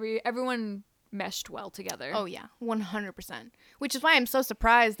everyone meshed well together. Oh yeah, 100%. Which is why I'm so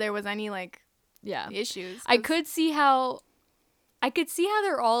surprised there was any like issues. I could see how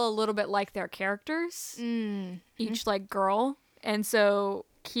they're all a little bit like their characters, each like girl. And so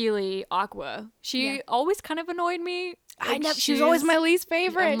Keely, Aqua, she always kind of annoyed me. Like, she was always my least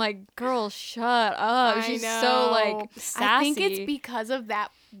favorite. I'm like, girl, shut up. She's so like sassy. I think it's because of that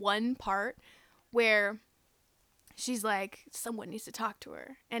one part where she's like, someone needs to talk to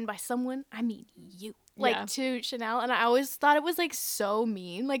her. And by someone, I mean you. Like to Chanel. And I always thought it was like so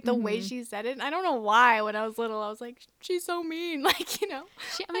mean. Like the way she said it. And I don't know why when I was little, I was like, she's so mean. Like, you know.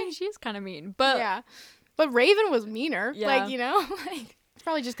 She is kind of mean. But yeah. But Raven was meaner. Yeah. Like, you know. Like, it's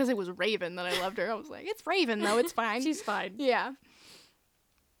probably just because it was Raven that I loved her. I was like, it's Raven though. It's fine. She's fine. Yeah.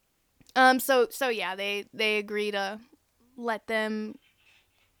 So yeah, they agree to let them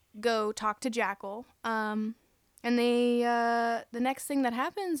go talk to Jackal. And they the next thing that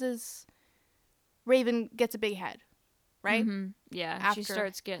happens is Raven gets a big head, right? Yeah, she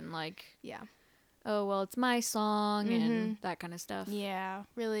starts getting like, yeah, oh well, it's my song and that kind of stuff. Yeah,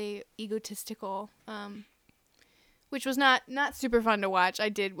 really egotistical. which was not super fun to watch.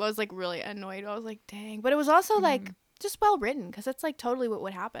 Was like really annoyed. I was like, dang. But it was also like just well written, because that's like totally what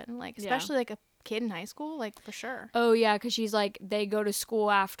would happen. Like, especially like a kid in high school, like for sure. Oh yeah, because she's like, they go to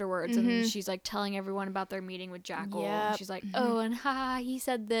school afterwards, and she's like telling everyone about their meeting with Jackal. And she's like, oh, and he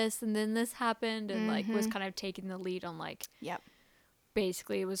said this, and then this happened, and like was kind of taking the lead on like,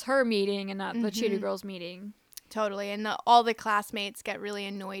 basically it was her meeting and not the Cheetah Girls meeting. Totally. And all the classmates get really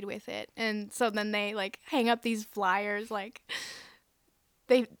annoyed with it. And so then they like hang up these flyers, like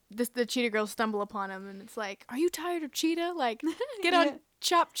the Cheetah Girls stumble upon them, and it's like, are you tired of Cheetah? Like, get on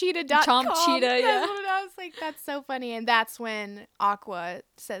chopcheetah.com. Chomp Cheetah, yeah. That's what I was like, that's so funny. And that's when Aqua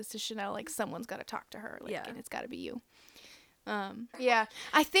says to Chanel, like, someone's got to talk to her, like, and it's got to be you. Yeah,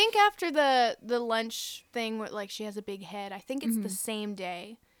 I think after the lunch thing where like she has a big head, I think it's the same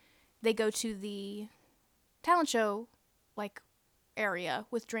day they go to the talent show like area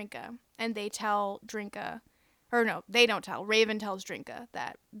with Drinka, and they tell Drinka, or no, they don't tell, Raven tells Drinka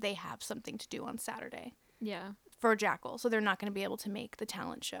that they have something to do on Saturday for Jackal, so they're not going to be able to make the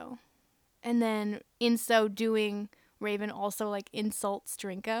talent show. And then in so doing, Raven also like insults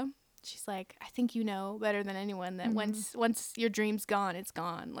Drinka. She's like, I think you know better than anyone that once your dream's gone, it's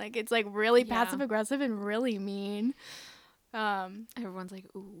gone. Like, it's like really passive aggressive and really mean. Everyone's like,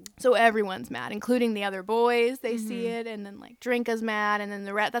 ooh. So everyone's mad, including the other boys. They see it, and then like Drinka's mad, and then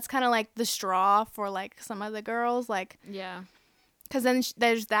the rest. That's kind of like the straw for like some of the girls, like because then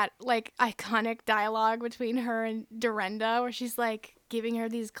there's that like iconic dialogue between her and Dorinda where she's like giving her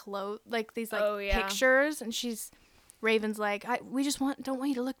these pictures, and Raven's like, we just don't want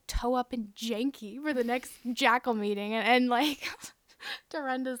you to look toe up and janky for the next Jackal meeting, and like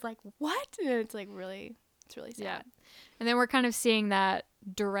Dorinda's like, what? And it's like it's really sad. Yeah. And then we're kind of seeing that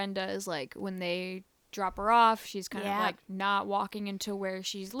Dorinda is like, when they drop her off, she's kind of like not walking into where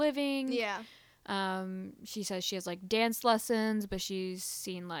she's living. Yeah. She says she has like dance lessons, but she's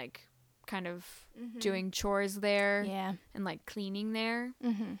seen like kind of doing chores there. Yeah. And like cleaning there.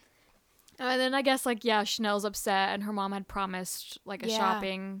 And then I guess like, Chanel's upset, and her mom had promised like a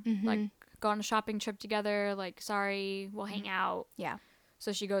shopping, like go on a shopping trip together. Like, sorry, we'll hang out. Yeah.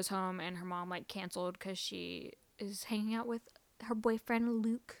 So she goes home, and her mom like canceled because she is hanging out with her boyfriend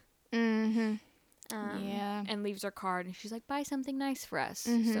Luke. And leaves her card, and she's like, buy something nice for us.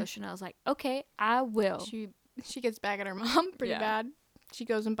 So Chanel's like, okay, I will. She gets back at her mom pretty bad. She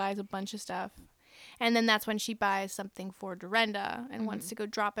goes and buys a bunch of stuff, and then that's when she buys something for Dorinda and wants to go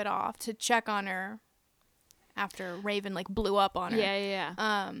drop it off to check on her after Raven like blew up on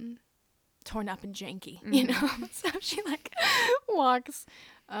her. Torn up and janky, you know. So she like walks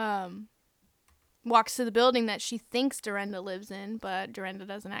to the building that she thinks Dorinda lives in, but Dorinda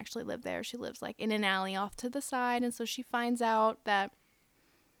doesn't actually live there. She lives like in an alley off to the side, and so she finds out that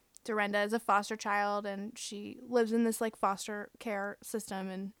Dorinda is a foster child, and she lives in this like foster care system,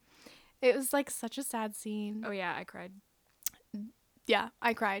 and it was like such a sad scene. Oh yeah, I cried. Yeah,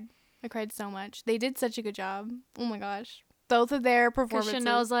 I cried so much. They did such a good job. Oh my gosh, both of their performances.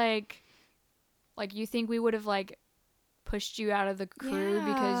 Chanel's like, you think we would have like pushed you out of the crew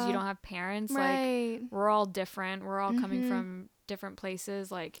because you don't have parents? Right. Like, we're all different. We're all coming from different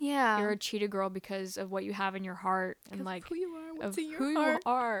places. Like, you're a Cheetah Girl because of what you have in your heart, and like who you are, what's in who your heart.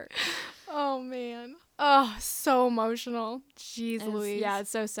 you are. Oh man. Oh, so emotional. Jeez Louise. Yeah,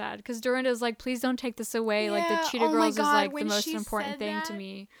 it's so sad because Dorinda's like, please don't take this away. Like, the Cheetah Girls is like the most important thing to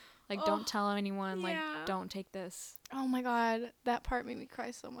me. Like, don't tell anyone. Like, don't take this. Oh my god, that part made me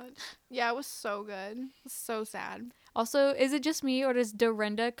cry so much. Yeah, it was so good. It was so sad. Also, is it just me, or does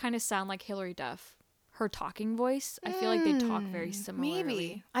Dorinda kind of sound like Hilary Duff? Her talking voice, I feel like they talk very similarly.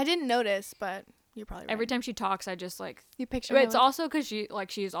 Maybe. I didn't notice, but you're probably right. Every time she talks, I just like... You picture But it's also because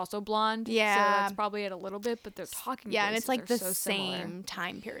she is also blonde. Yeah. So that's probably it a little bit, but they're talking and it's like the so same similar.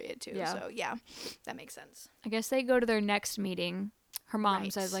 Time period, too. Yeah. So, yeah, that makes sense. I guess they go to their next meeting. Her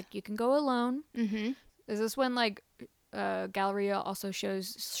mom says, like, you can go alone. Is this when, like... Galleria also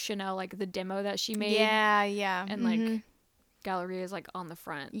shows Chanel like the demo that she made. Yeah. And like Galleria is like on the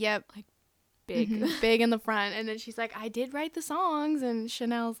front. Yep. Like big. Big in the front. And then she's like, I did write the songs, and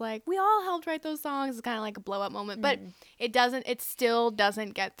Chanel's like, we all helped write those songs. It's kind of like a blow up moment. But it still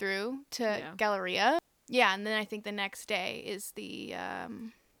doesn't get through to Galleria. Yeah, and then I think the next day is the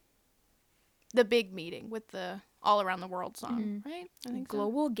big meeting with the All Around the World song, right? I think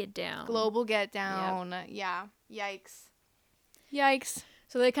Global Get Down. Global Get Down. Yep. Yeah. Yikes.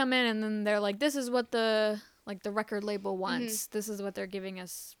 So they come in, and then they're like, this is what the record label wants. This is what they're giving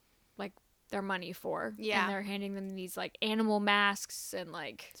us like their money for. Yeah. And they're handing them these like animal masks, and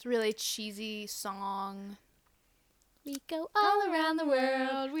like it's a really cheesy song. We go all around the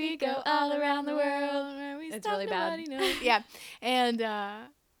world. We go all around the world. It's really bad. Yeah.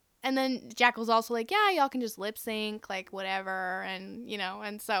 And then Jackal's also like, yeah, y'all can just lip sync, like whatever. And,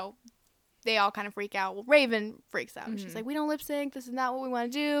 and so they all kind of freak out. Well, Raven freaks out. She's like, we don't lip sync. This is not what we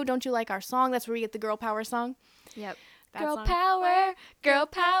want to do. Don't you like our song? That's where we get the girl power song. Yep. Girl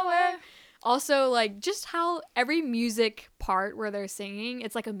power. Also, like, just how every music part where they're singing,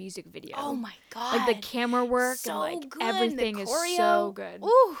 it's like a music video. Oh my God. Like the camera work so and like good. everything is so good.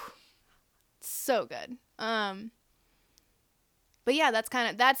 Ooh. So good. But yeah,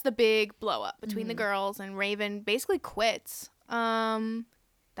 that's the big blow up between the girls, and Raven basically quits. That's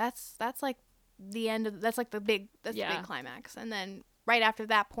like the end of the big climax. And then right after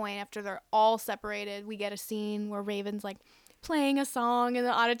that point, after they're all separated, we get a scene where Raven's like playing a song in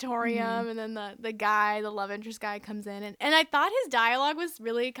the auditorium, and then the love interest guy comes in, and I thought his dialogue was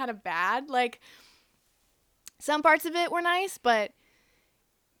really kind of bad. Like, some parts of it were nice, but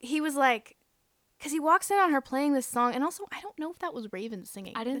he was like, because he walks in on her playing this song, and also I don't know if that was Raven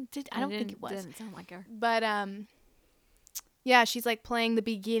singing. I don't think it was. Didn't sound like her. But yeah, she's like playing the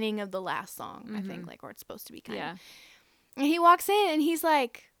beginning of the last song, I think, like, or it's supposed to be kind of. And he walks in and he's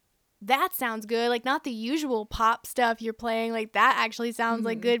like, that sounds good. Like, not the usual pop stuff you're playing. Like, that actually sounds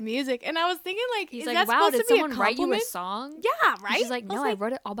like good music. And I was thinking, like, he's is like, that wow, supposed did to be someone a write you a compliment? song? Yeah, right? She's like, no, I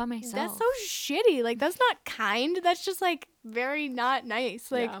wrote it all by myself. That's so shitty. Like, that's not kind. That's just, like, very not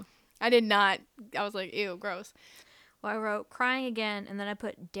nice. Like, I was like, ew, gross. Well, I wrote crying again, and then I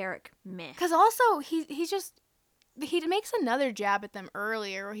put Derek meh. Because also, he makes another jab at them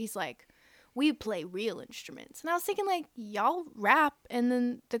earlier where he's like, we play real instruments. And I was thinking, like, y'all rap and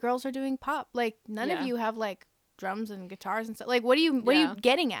then the girls are doing pop. Like, none of you have, like, drums and guitars and stuff. Like, what are you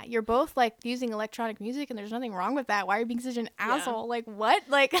getting at? You're both, like, using electronic music and there's nothing wrong with that. Why are you being such an asshole? Like, what?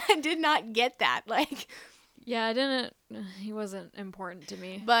 Like, I did not get that. Like, yeah, I didn't. He wasn't important to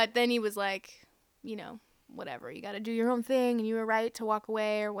me. But then he was like, whatever. You got to do your own thing and you were right to walk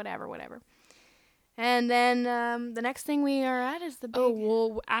away or whatever. And then the next thing we are at is the big... Oh,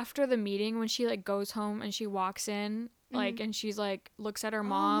 well, after the meeting, when she, like, goes home and she walks in, like, and she's, like, looks at her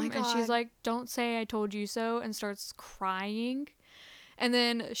mom, and she's like, don't say I told you so, and starts crying. And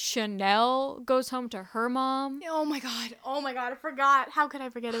then Chanel goes home to her mom. Oh, my God. I forgot. How could I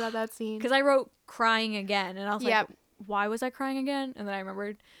forget about that scene? Because I wrote crying again, and I was like, why was I crying again? And then I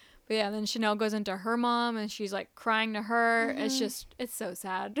remembered... But yeah, then Chanel goes into her mom and she's like crying to her. It's so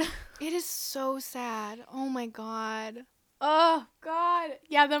sad. It is so sad. Oh my God. Oh God.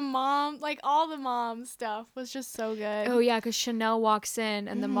 Yeah, the mom, like all the mom stuff was just so good. Oh yeah, because Chanel walks in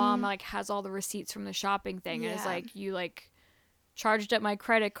and the mom like has all the receipts from the shopping thing and is like, you like charged up my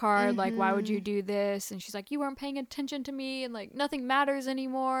credit card. Like, why would you do this? And she's like, you weren't paying attention to me and like nothing matters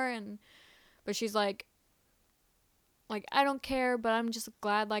anymore. But she's like, I don't care, but I'm just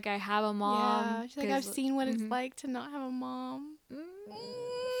glad, like, I have a mom. Yeah, she's like, I've seen what it's like to not have a mom. And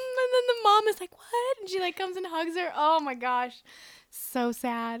then the mom is like, what? And she, like, comes and hugs her. Oh, my gosh. So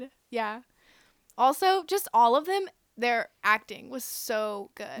sad. Yeah. Also, just all of them, their acting was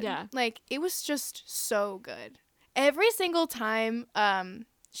so good. Yeah. Like, it was just so good. Every single time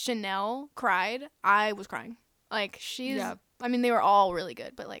Chanel cried, I was crying. Like, I mean, they were all really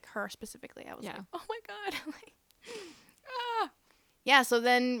good, but, like, her specifically, I was like, oh, my God. Like... Yeah, so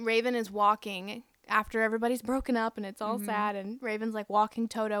then Raven is walking after everybody's broken up and it's all sad, and Raven's like walking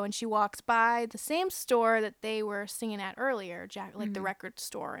Toto, and she walks by the same store that they were singing at earlier, the record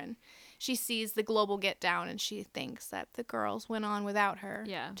store, and she sees the global get down and she thinks that the girls went on without her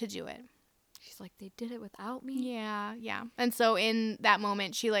to do it. She's like, they did it without me? Yeah. And so in that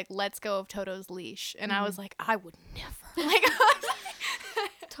moment, she like lets go of Toto's leash, and I was like, I would never. Like,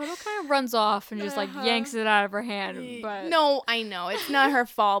 Toto kind of runs off and just like yanks it out of her hand. But no, I know it's not her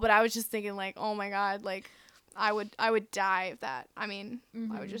fault, but I was just thinking like, oh my God, like I would die of that. I mean,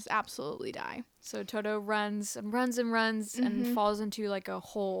 I would just absolutely die. So Toto runs and falls into like a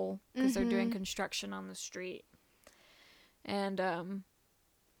hole because they're doing construction on the street. And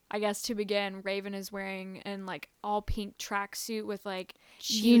I guess to begin, Raven is wearing an like all pink tracksuit with like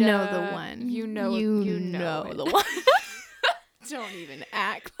cheetah. You know the one. You know the one. Don't even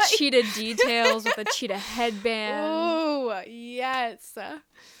act like cheetah details with a cheetah headband. Oh, yes.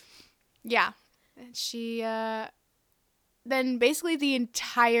 Yeah. And she, then basically the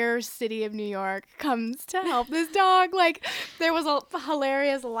entire city of New York comes to help this dog. Like, there was a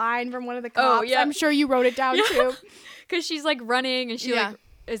hilarious line from one of the cops. Oh, yeah. I'm sure you wrote it down, too. Because she's, like, running, and she, like,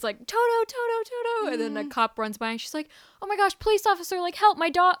 is like, Toto. And then a cop runs by, and she's like, oh my gosh, police officer, like, help, my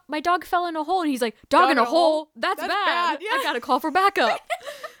dog fell in a hole. And he's like, dog in a hole? That's bad. Yeah. I gotta call for backup.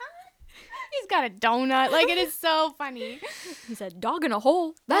 He's got a donut. Like, it is so funny. He said, dog in a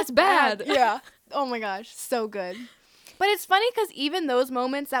hole. That's bad. Yeah. Oh my gosh. So good. But it's funny because even those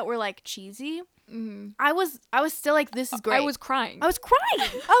moments that were like cheesy, I was still like, this is great. I was crying.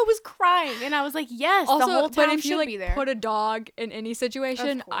 And I was like, yes, Also, the whole town but if you should like be there. put a dog in any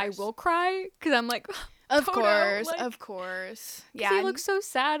situation, I will cry because I'm like, Of Toto, course. like, Of course. Yeah. He looks so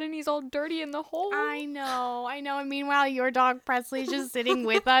sad and he's all dirty in the hole. I know. And meanwhile, your dog Presley's just sitting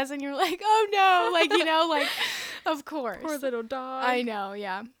with us and you're like, oh no. Like, like, of course. Poor little dog. I know.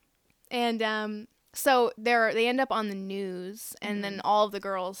 Yeah. And, so they end up on the news, and then all of the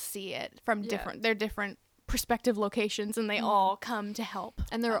girls see it from their different prospective locations, and they all come to help.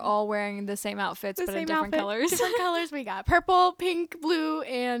 And they're all wearing the same outfits, but in different colors. Different colors. We got purple, pink, blue,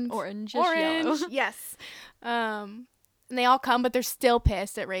 and orange. Yellow. Yes. And they all come, but they're still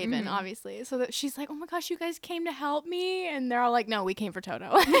pissed at Raven, obviously. So that she's like, "Oh my gosh, you guys came to help me," and they're all like, "No, we came for Toto."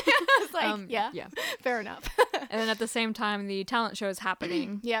 I was like, yeah, fair enough. And then at the same time, the talent show is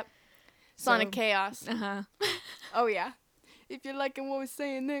happening. Yep. Sonic Chaos. Uh-huh. Oh, yeah. If you're liking what we're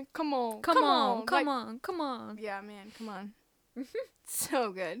saying, then come on. Come on. Yeah, man, come on.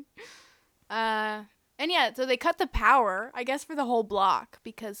 So good. And yeah, so they cut the power, I guess, for the whole block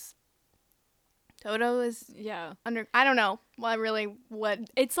because Toto is under, I don't know what.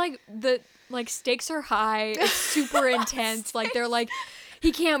 It's like the stakes are high. It's super intense. Like they're like,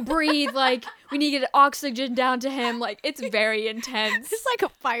 he can't breathe. Like, we need to get oxygen down to him. Like, it's very intense. It's like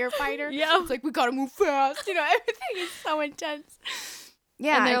a firefighter. Yeah. It's like, we gotta move fast. Everything is so intense.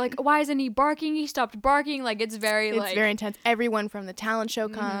 Yeah. And they're like, why isn't he barking? He stopped barking. Like, it's very intense. Everyone from the talent show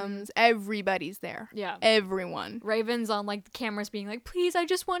comes. Everybody's there. Yeah. Everyone. Raven's on, like, the cameras being like, please, I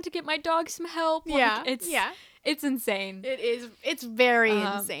just want to get my dog some help. Like, it's insane. It is. It's very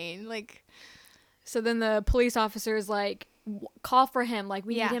insane. Like, so then the police officer's like, call for him, like,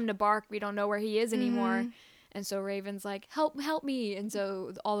 we need him to bark, we don't know where he is anymore. And so Raven's like, help me. And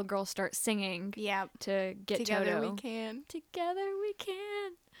so all the girls start singing to get Together Toto. Together we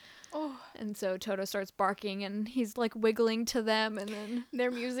can. Oh. And so Toto starts barking and he's like wiggling to them, and then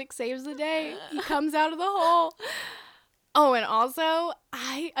their music saves the day. He comes out of the hole. Oh, and also,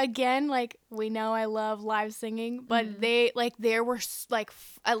 we know I love live singing, but there were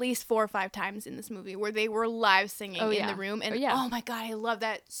at least 4 or 5 times in this movie where they were live singing in the room. And oh my God, I love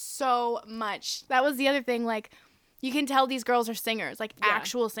that so much. That was the other thing. Like, you can tell these girls are singers, like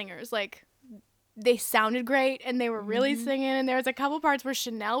actual singers. Like, they sounded great and they were really singing. And there was a couple parts where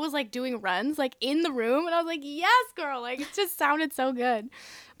Chanel was like doing runs like in the room. And I was like, yes, girl. Like, it just sounded so good.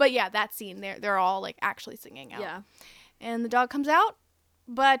 But yeah, that scene, they're all like actually singing out. Yeah. And the dog comes out,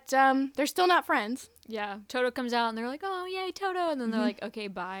 but they're still not friends. Yeah. Toto comes out and they're like, oh, yay, Toto. And then they're like, okay,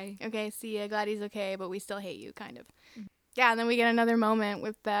 bye. Okay, see ya. Glad he's okay, but we still hate you, kind of. Yeah, and then we get another moment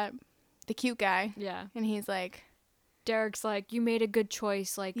with the cute guy. Yeah. And he's like... Derek's like, you made a good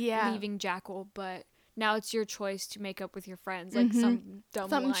choice, like, leaving Jackal, but now it's your choice to make up with your friends. Like, some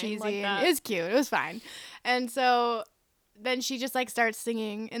dumb something line cheesy. Like that. It was cute. It was fine. And so then she just, like, starts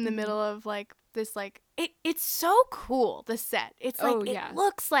singing in the middle of, like, this, like... It's so cool, the set. It's like, it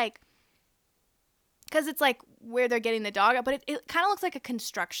looks like, because it's like where they're getting the dog out, but it kind of looks like a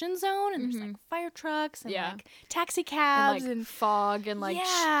construction zone, and there's like fire trucks and like taxi cabs and fog and like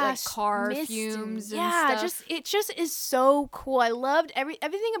car fumes and stuff. It just is so cool. I loved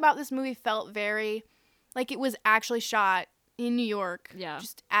everything about this movie. Felt very like it was actually shot in New York,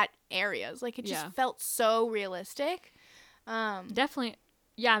 just at areas. Like, it just felt so realistic. Definitely.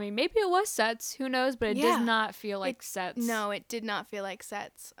 Yeah, I mean, maybe it was sets. Who knows? But it does not feel like sets. No, it did not feel like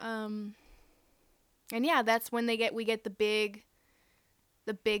sets. And yeah, that's when we get the big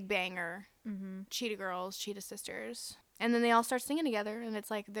banger. Cheetah Girls, Cheetah Sisters, and then they all start singing together, and it's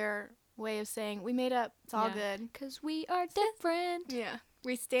like their way of saying, "We made up. It's all good. 'Cause we are different. Yeah,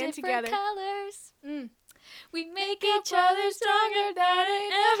 we stand different together. Colors. We make each other stronger. That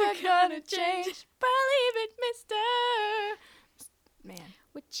ain't ever gonna change. Believe it, Mister." Man.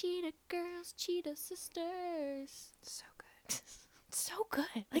 We're Cheetah Girls, Cheetah Sisters. So good. So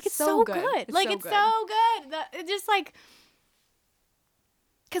good. Like, it's so good. It's so good. It's just like,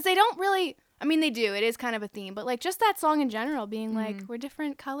 because they don't really, I mean, they do. It is kind of a theme. But, like, just that song in general being like, we're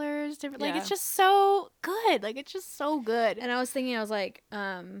different colors, different. Like, it's just so good. Like, it's just so good. And I was thinking, I was like,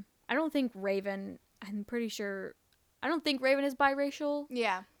 I don't think Raven, I'm pretty sure, I don't think Raven is biracial.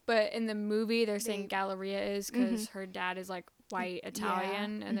 Yeah. But in the movie, they're saying Galleria is because her dad is, like, white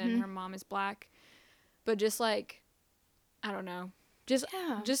Italian and then her mom is black. But just, like, I don't know.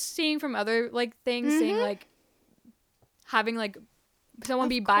 Just seeing from other, like, things, seeing, like, having, like, someone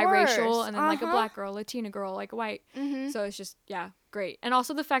be biracial and then, like, a black girl, Latina girl, like, a white. So it's just, great. And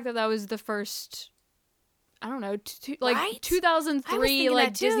also the fact that that was the first, I don't know, like Right? 2003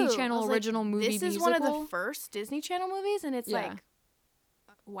 like Disney Channel original movie This is musical. one of the first Disney Channel movies, and it's like,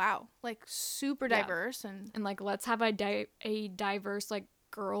 wow, like super diverse and like let's have a diverse like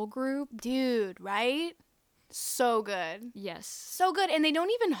girl group. Dude, right? So good. Yes. So good. And they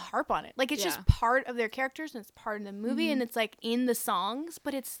don't even harp on it. Like, it's just part of their characters, and it's part of the movie, and it's like in the songs,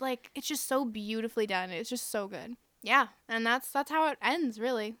 but it's like, it's just so beautifully done. It's just so good. Yeah. And that's how it ends,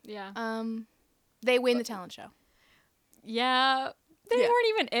 really. Yeah. They win the talent show. Yeah. They weren't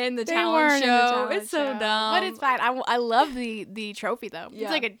even in the They talent weren't in the show. talent It's so show. dumb. But it's fine. I love the trophy, though. Yeah.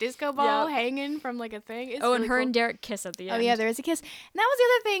 It's like a disco ball hanging from like a thing. It's and really her cool. and Derek kiss at the end. Oh, yeah, there is a kiss. And that was the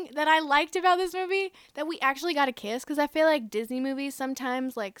other thing that I liked about this movie, that we actually got a kiss, because I feel like Disney movies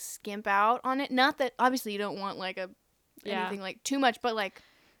sometimes, like, skimp out on it. Not that, obviously, you don't want, like, anything, like, too much, but, like,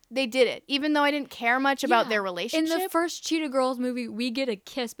 they did it. Even though I didn't care much about their relationship. In the first Cheetah Girls movie, we get a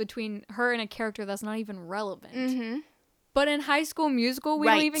kiss between her and a character that's not even relevant. Mm-hmm. But in High School Musical, we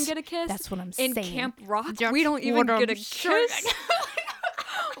don't even get a kiss. That's what I'm in saying. In Camp Rock, we don't even get a kiss.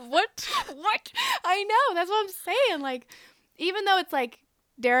 What? I know. That's what I'm saying. Like, even though it's like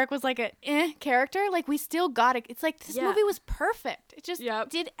Derek was like a character, like we still got it. It's like this movie was perfect. It just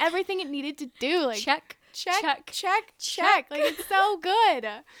did everything it needed to do. Like check. Like it's so good.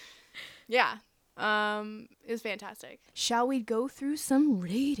 Yeah. It was fantastic. Shall we go through some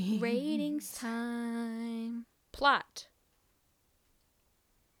ratings? Ratings time. Plot.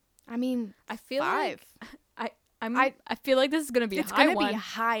 I mean, I feel 5. I feel like this is gonna be a high one. It's gonna be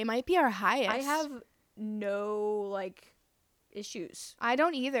high. It might be our highest. I have no like issues. I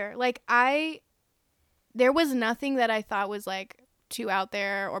don't either. Like there was nothing that I thought was like too out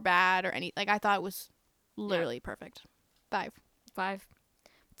there or bad or any. Like I thought it was literally perfect. 5.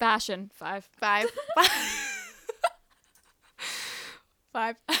 Fashion. 5.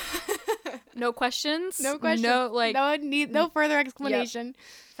 5. No questions. No questions. No like no further explanation. Yep.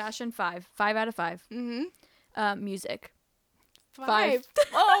 Fashion 5. 5 out of 5. Mm-hmm. Music. 5.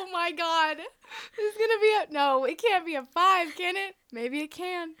 Oh my god. This is gonna be no, it can't be a 5, can it? Maybe it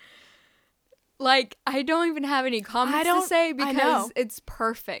can. Like, I don't even have any comments to say because it's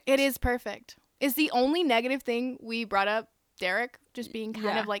perfect. It is perfect. It's the only negative thing we brought up, Derek, just being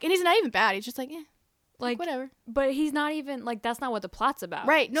kind of like, and he's not even bad. He's just like, like whatever. But he's not even, like, that's not what the plot's about.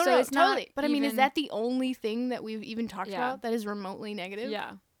 Right. No, it's totally. But I mean, is even, that the only thing that we've even talked about that is remotely negative?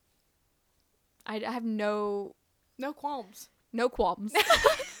 Yeah. I have no qualms. No qualms.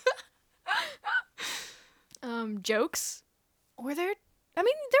 Jokes. Were there? I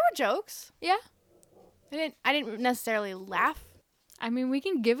mean, there were jokes. Yeah. I didn't necessarily laugh. I mean, we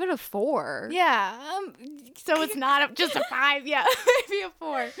can give it a 4. Yeah. So it's not just a 5. Yeah. Maybe a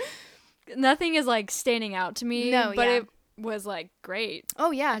 4. Nothing is like standing out to me. No, but it was like great.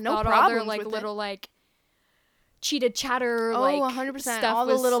 Oh yeah, no problem. All their like little like cheetah chatter. Oh, like 100%. Stuff all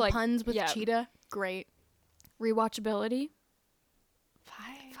the little like, puns with cheetah. Great. Rewatchability. 5.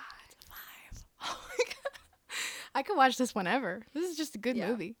 Oh my god. I could watch this whenever. This is just a good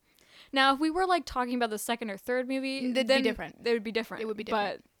movie. Now, if we were like talking about the second or third movie, it'd be different. It would be different.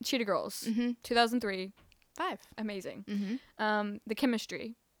 But Cheetah Girls, 2003, 5. Amazing. The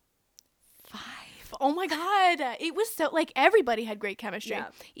chemistry. 5. Oh my god. It was so like everybody had great chemistry. Yeah.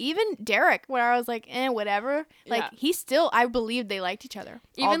 Even Derek, where I was like, whatever. Like he still, I believe they liked each other.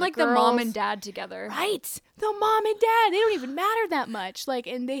 Even like the mom and dad together. Right. The mom and dad. They don't even matter that much. Like,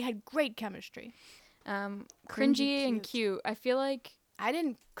 and they had great chemistry. Cringy and cute. I feel like I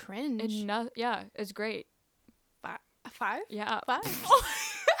didn't cringe. It's great. 5? Yeah. 5.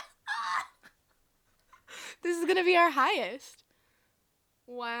 This is gonna be our highest.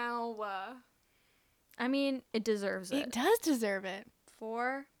 Wow. I mean, it deserves it. It does deserve it.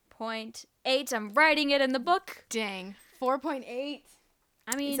 4.8. I'm writing it in the book. Dang. 4.8.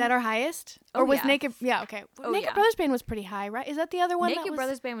 I mean, is that our highest? Or was Naked? Yeah, okay. Naked Brothers Band was pretty high, right? Is that the other one? Naked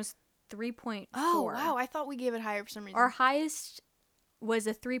Brothers Band was 3.4. Oh, wow. I thought we gave it higher for some reason. Our highest was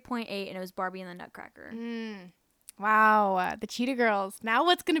a 3.8, and it was Barbie and the Nutcracker. Wow. The Cheetah Girls. Now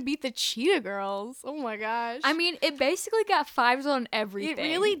what's going to beat the Cheetah Girls? Oh, my gosh. I mean, it basically got 5s on everything. It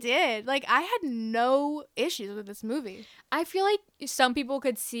really did. Like, I had no issues with this movie. I feel like some people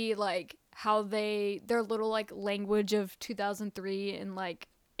could see, like, how their little, like, language of 2003 and, like,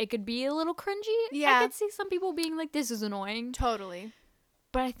 it could be a little cringy. Yeah. I could see some people being like, this is annoying. Totally.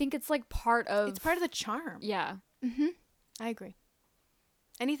 But I think it's, like, part of... It's part of the charm. Yeah. I agree.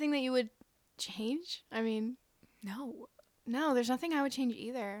 Anything that you would change? I mean... No, there's nothing I would change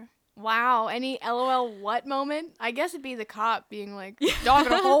either. Wow. Any LOL what moment? I guess it'd be the cop being like, dog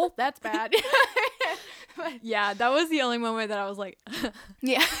in a hole? That's bad. Yeah, that was the only moment that I was like,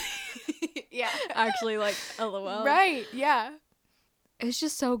 Yeah. Yeah. actually like, LOL. Right. Yeah. It's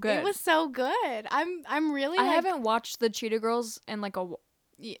just so good. It was so good. I'm really. I like, haven't watched the Cheetah Girls in like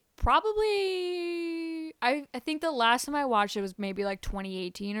probably. I think the last time I watched it was maybe like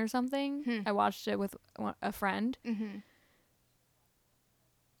 2018 or something. I watched it with a friend. Mm-hmm.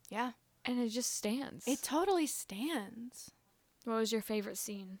 Yeah. And it just stands. It totally stands. What was your favorite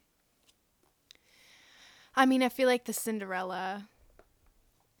scene? I mean, I feel like the Cinderella,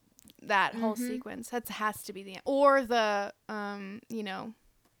 that whole sequence, that has to be the end. Or the, you know,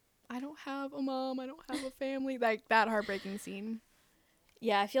 I don't have a mom, I don't have a family, like that heartbreaking scene.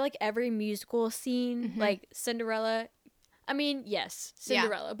 Yeah, I feel like every musical scene, like Cinderella, I mean, yes,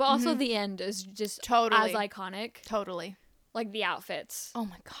 Cinderella, but also the end is just Totally. as iconic. Totally. Like the outfits. Oh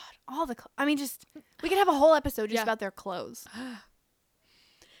my God. All the, I mean, just, we could have a whole episode just about their clothes.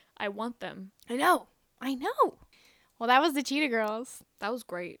 I want them. I know. Well, that was the Cheetah Girls. That was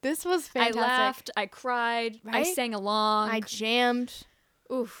great. This was fantastic. I laughed. I cried. Right? I sang along. I jammed.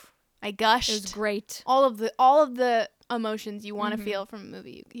 Oof. I gushed. It was great. All of the emotions you want to feel from a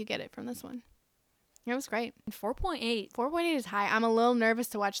movie, you get it from this one. It was great. 4.8. 4.8 is high. I'm a little nervous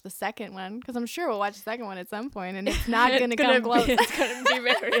to watch the second one because I'm sure we'll watch the second one at some point, and it's not going to come close. It's going to be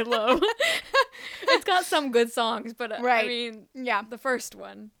very low. It's got some good songs, but right. I mean, yeah, the first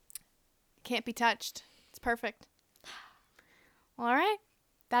one can't be touched. It's perfect. Well, all right.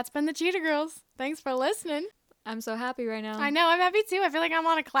 That's been the Cheetah Girls. Thanks for listening. I'm so happy right now. I know. I'm happy too. I feel like I'm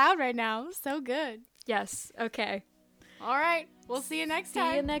on a cloud right now. So good. Yes. Okay. All right. We'll see you next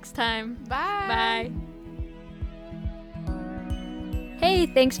time. See you next time. Bye. Bye. Hey,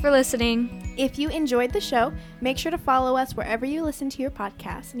 thanks for listening. If you enjoyed the show, make sure to follow us wherever you listen to your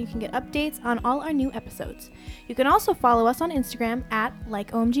podcasts, and you can get updates on all our new episodes. You can also follow us on Instagram at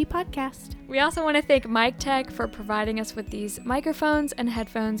LikeOMGPodcast. We also want to thank Mic Tech for providing us with these microphones and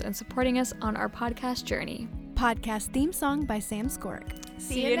headphones and supporting us on our podcast journey. Podcast theme song by Sam Skorick.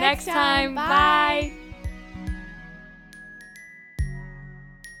 See you next time. Bye.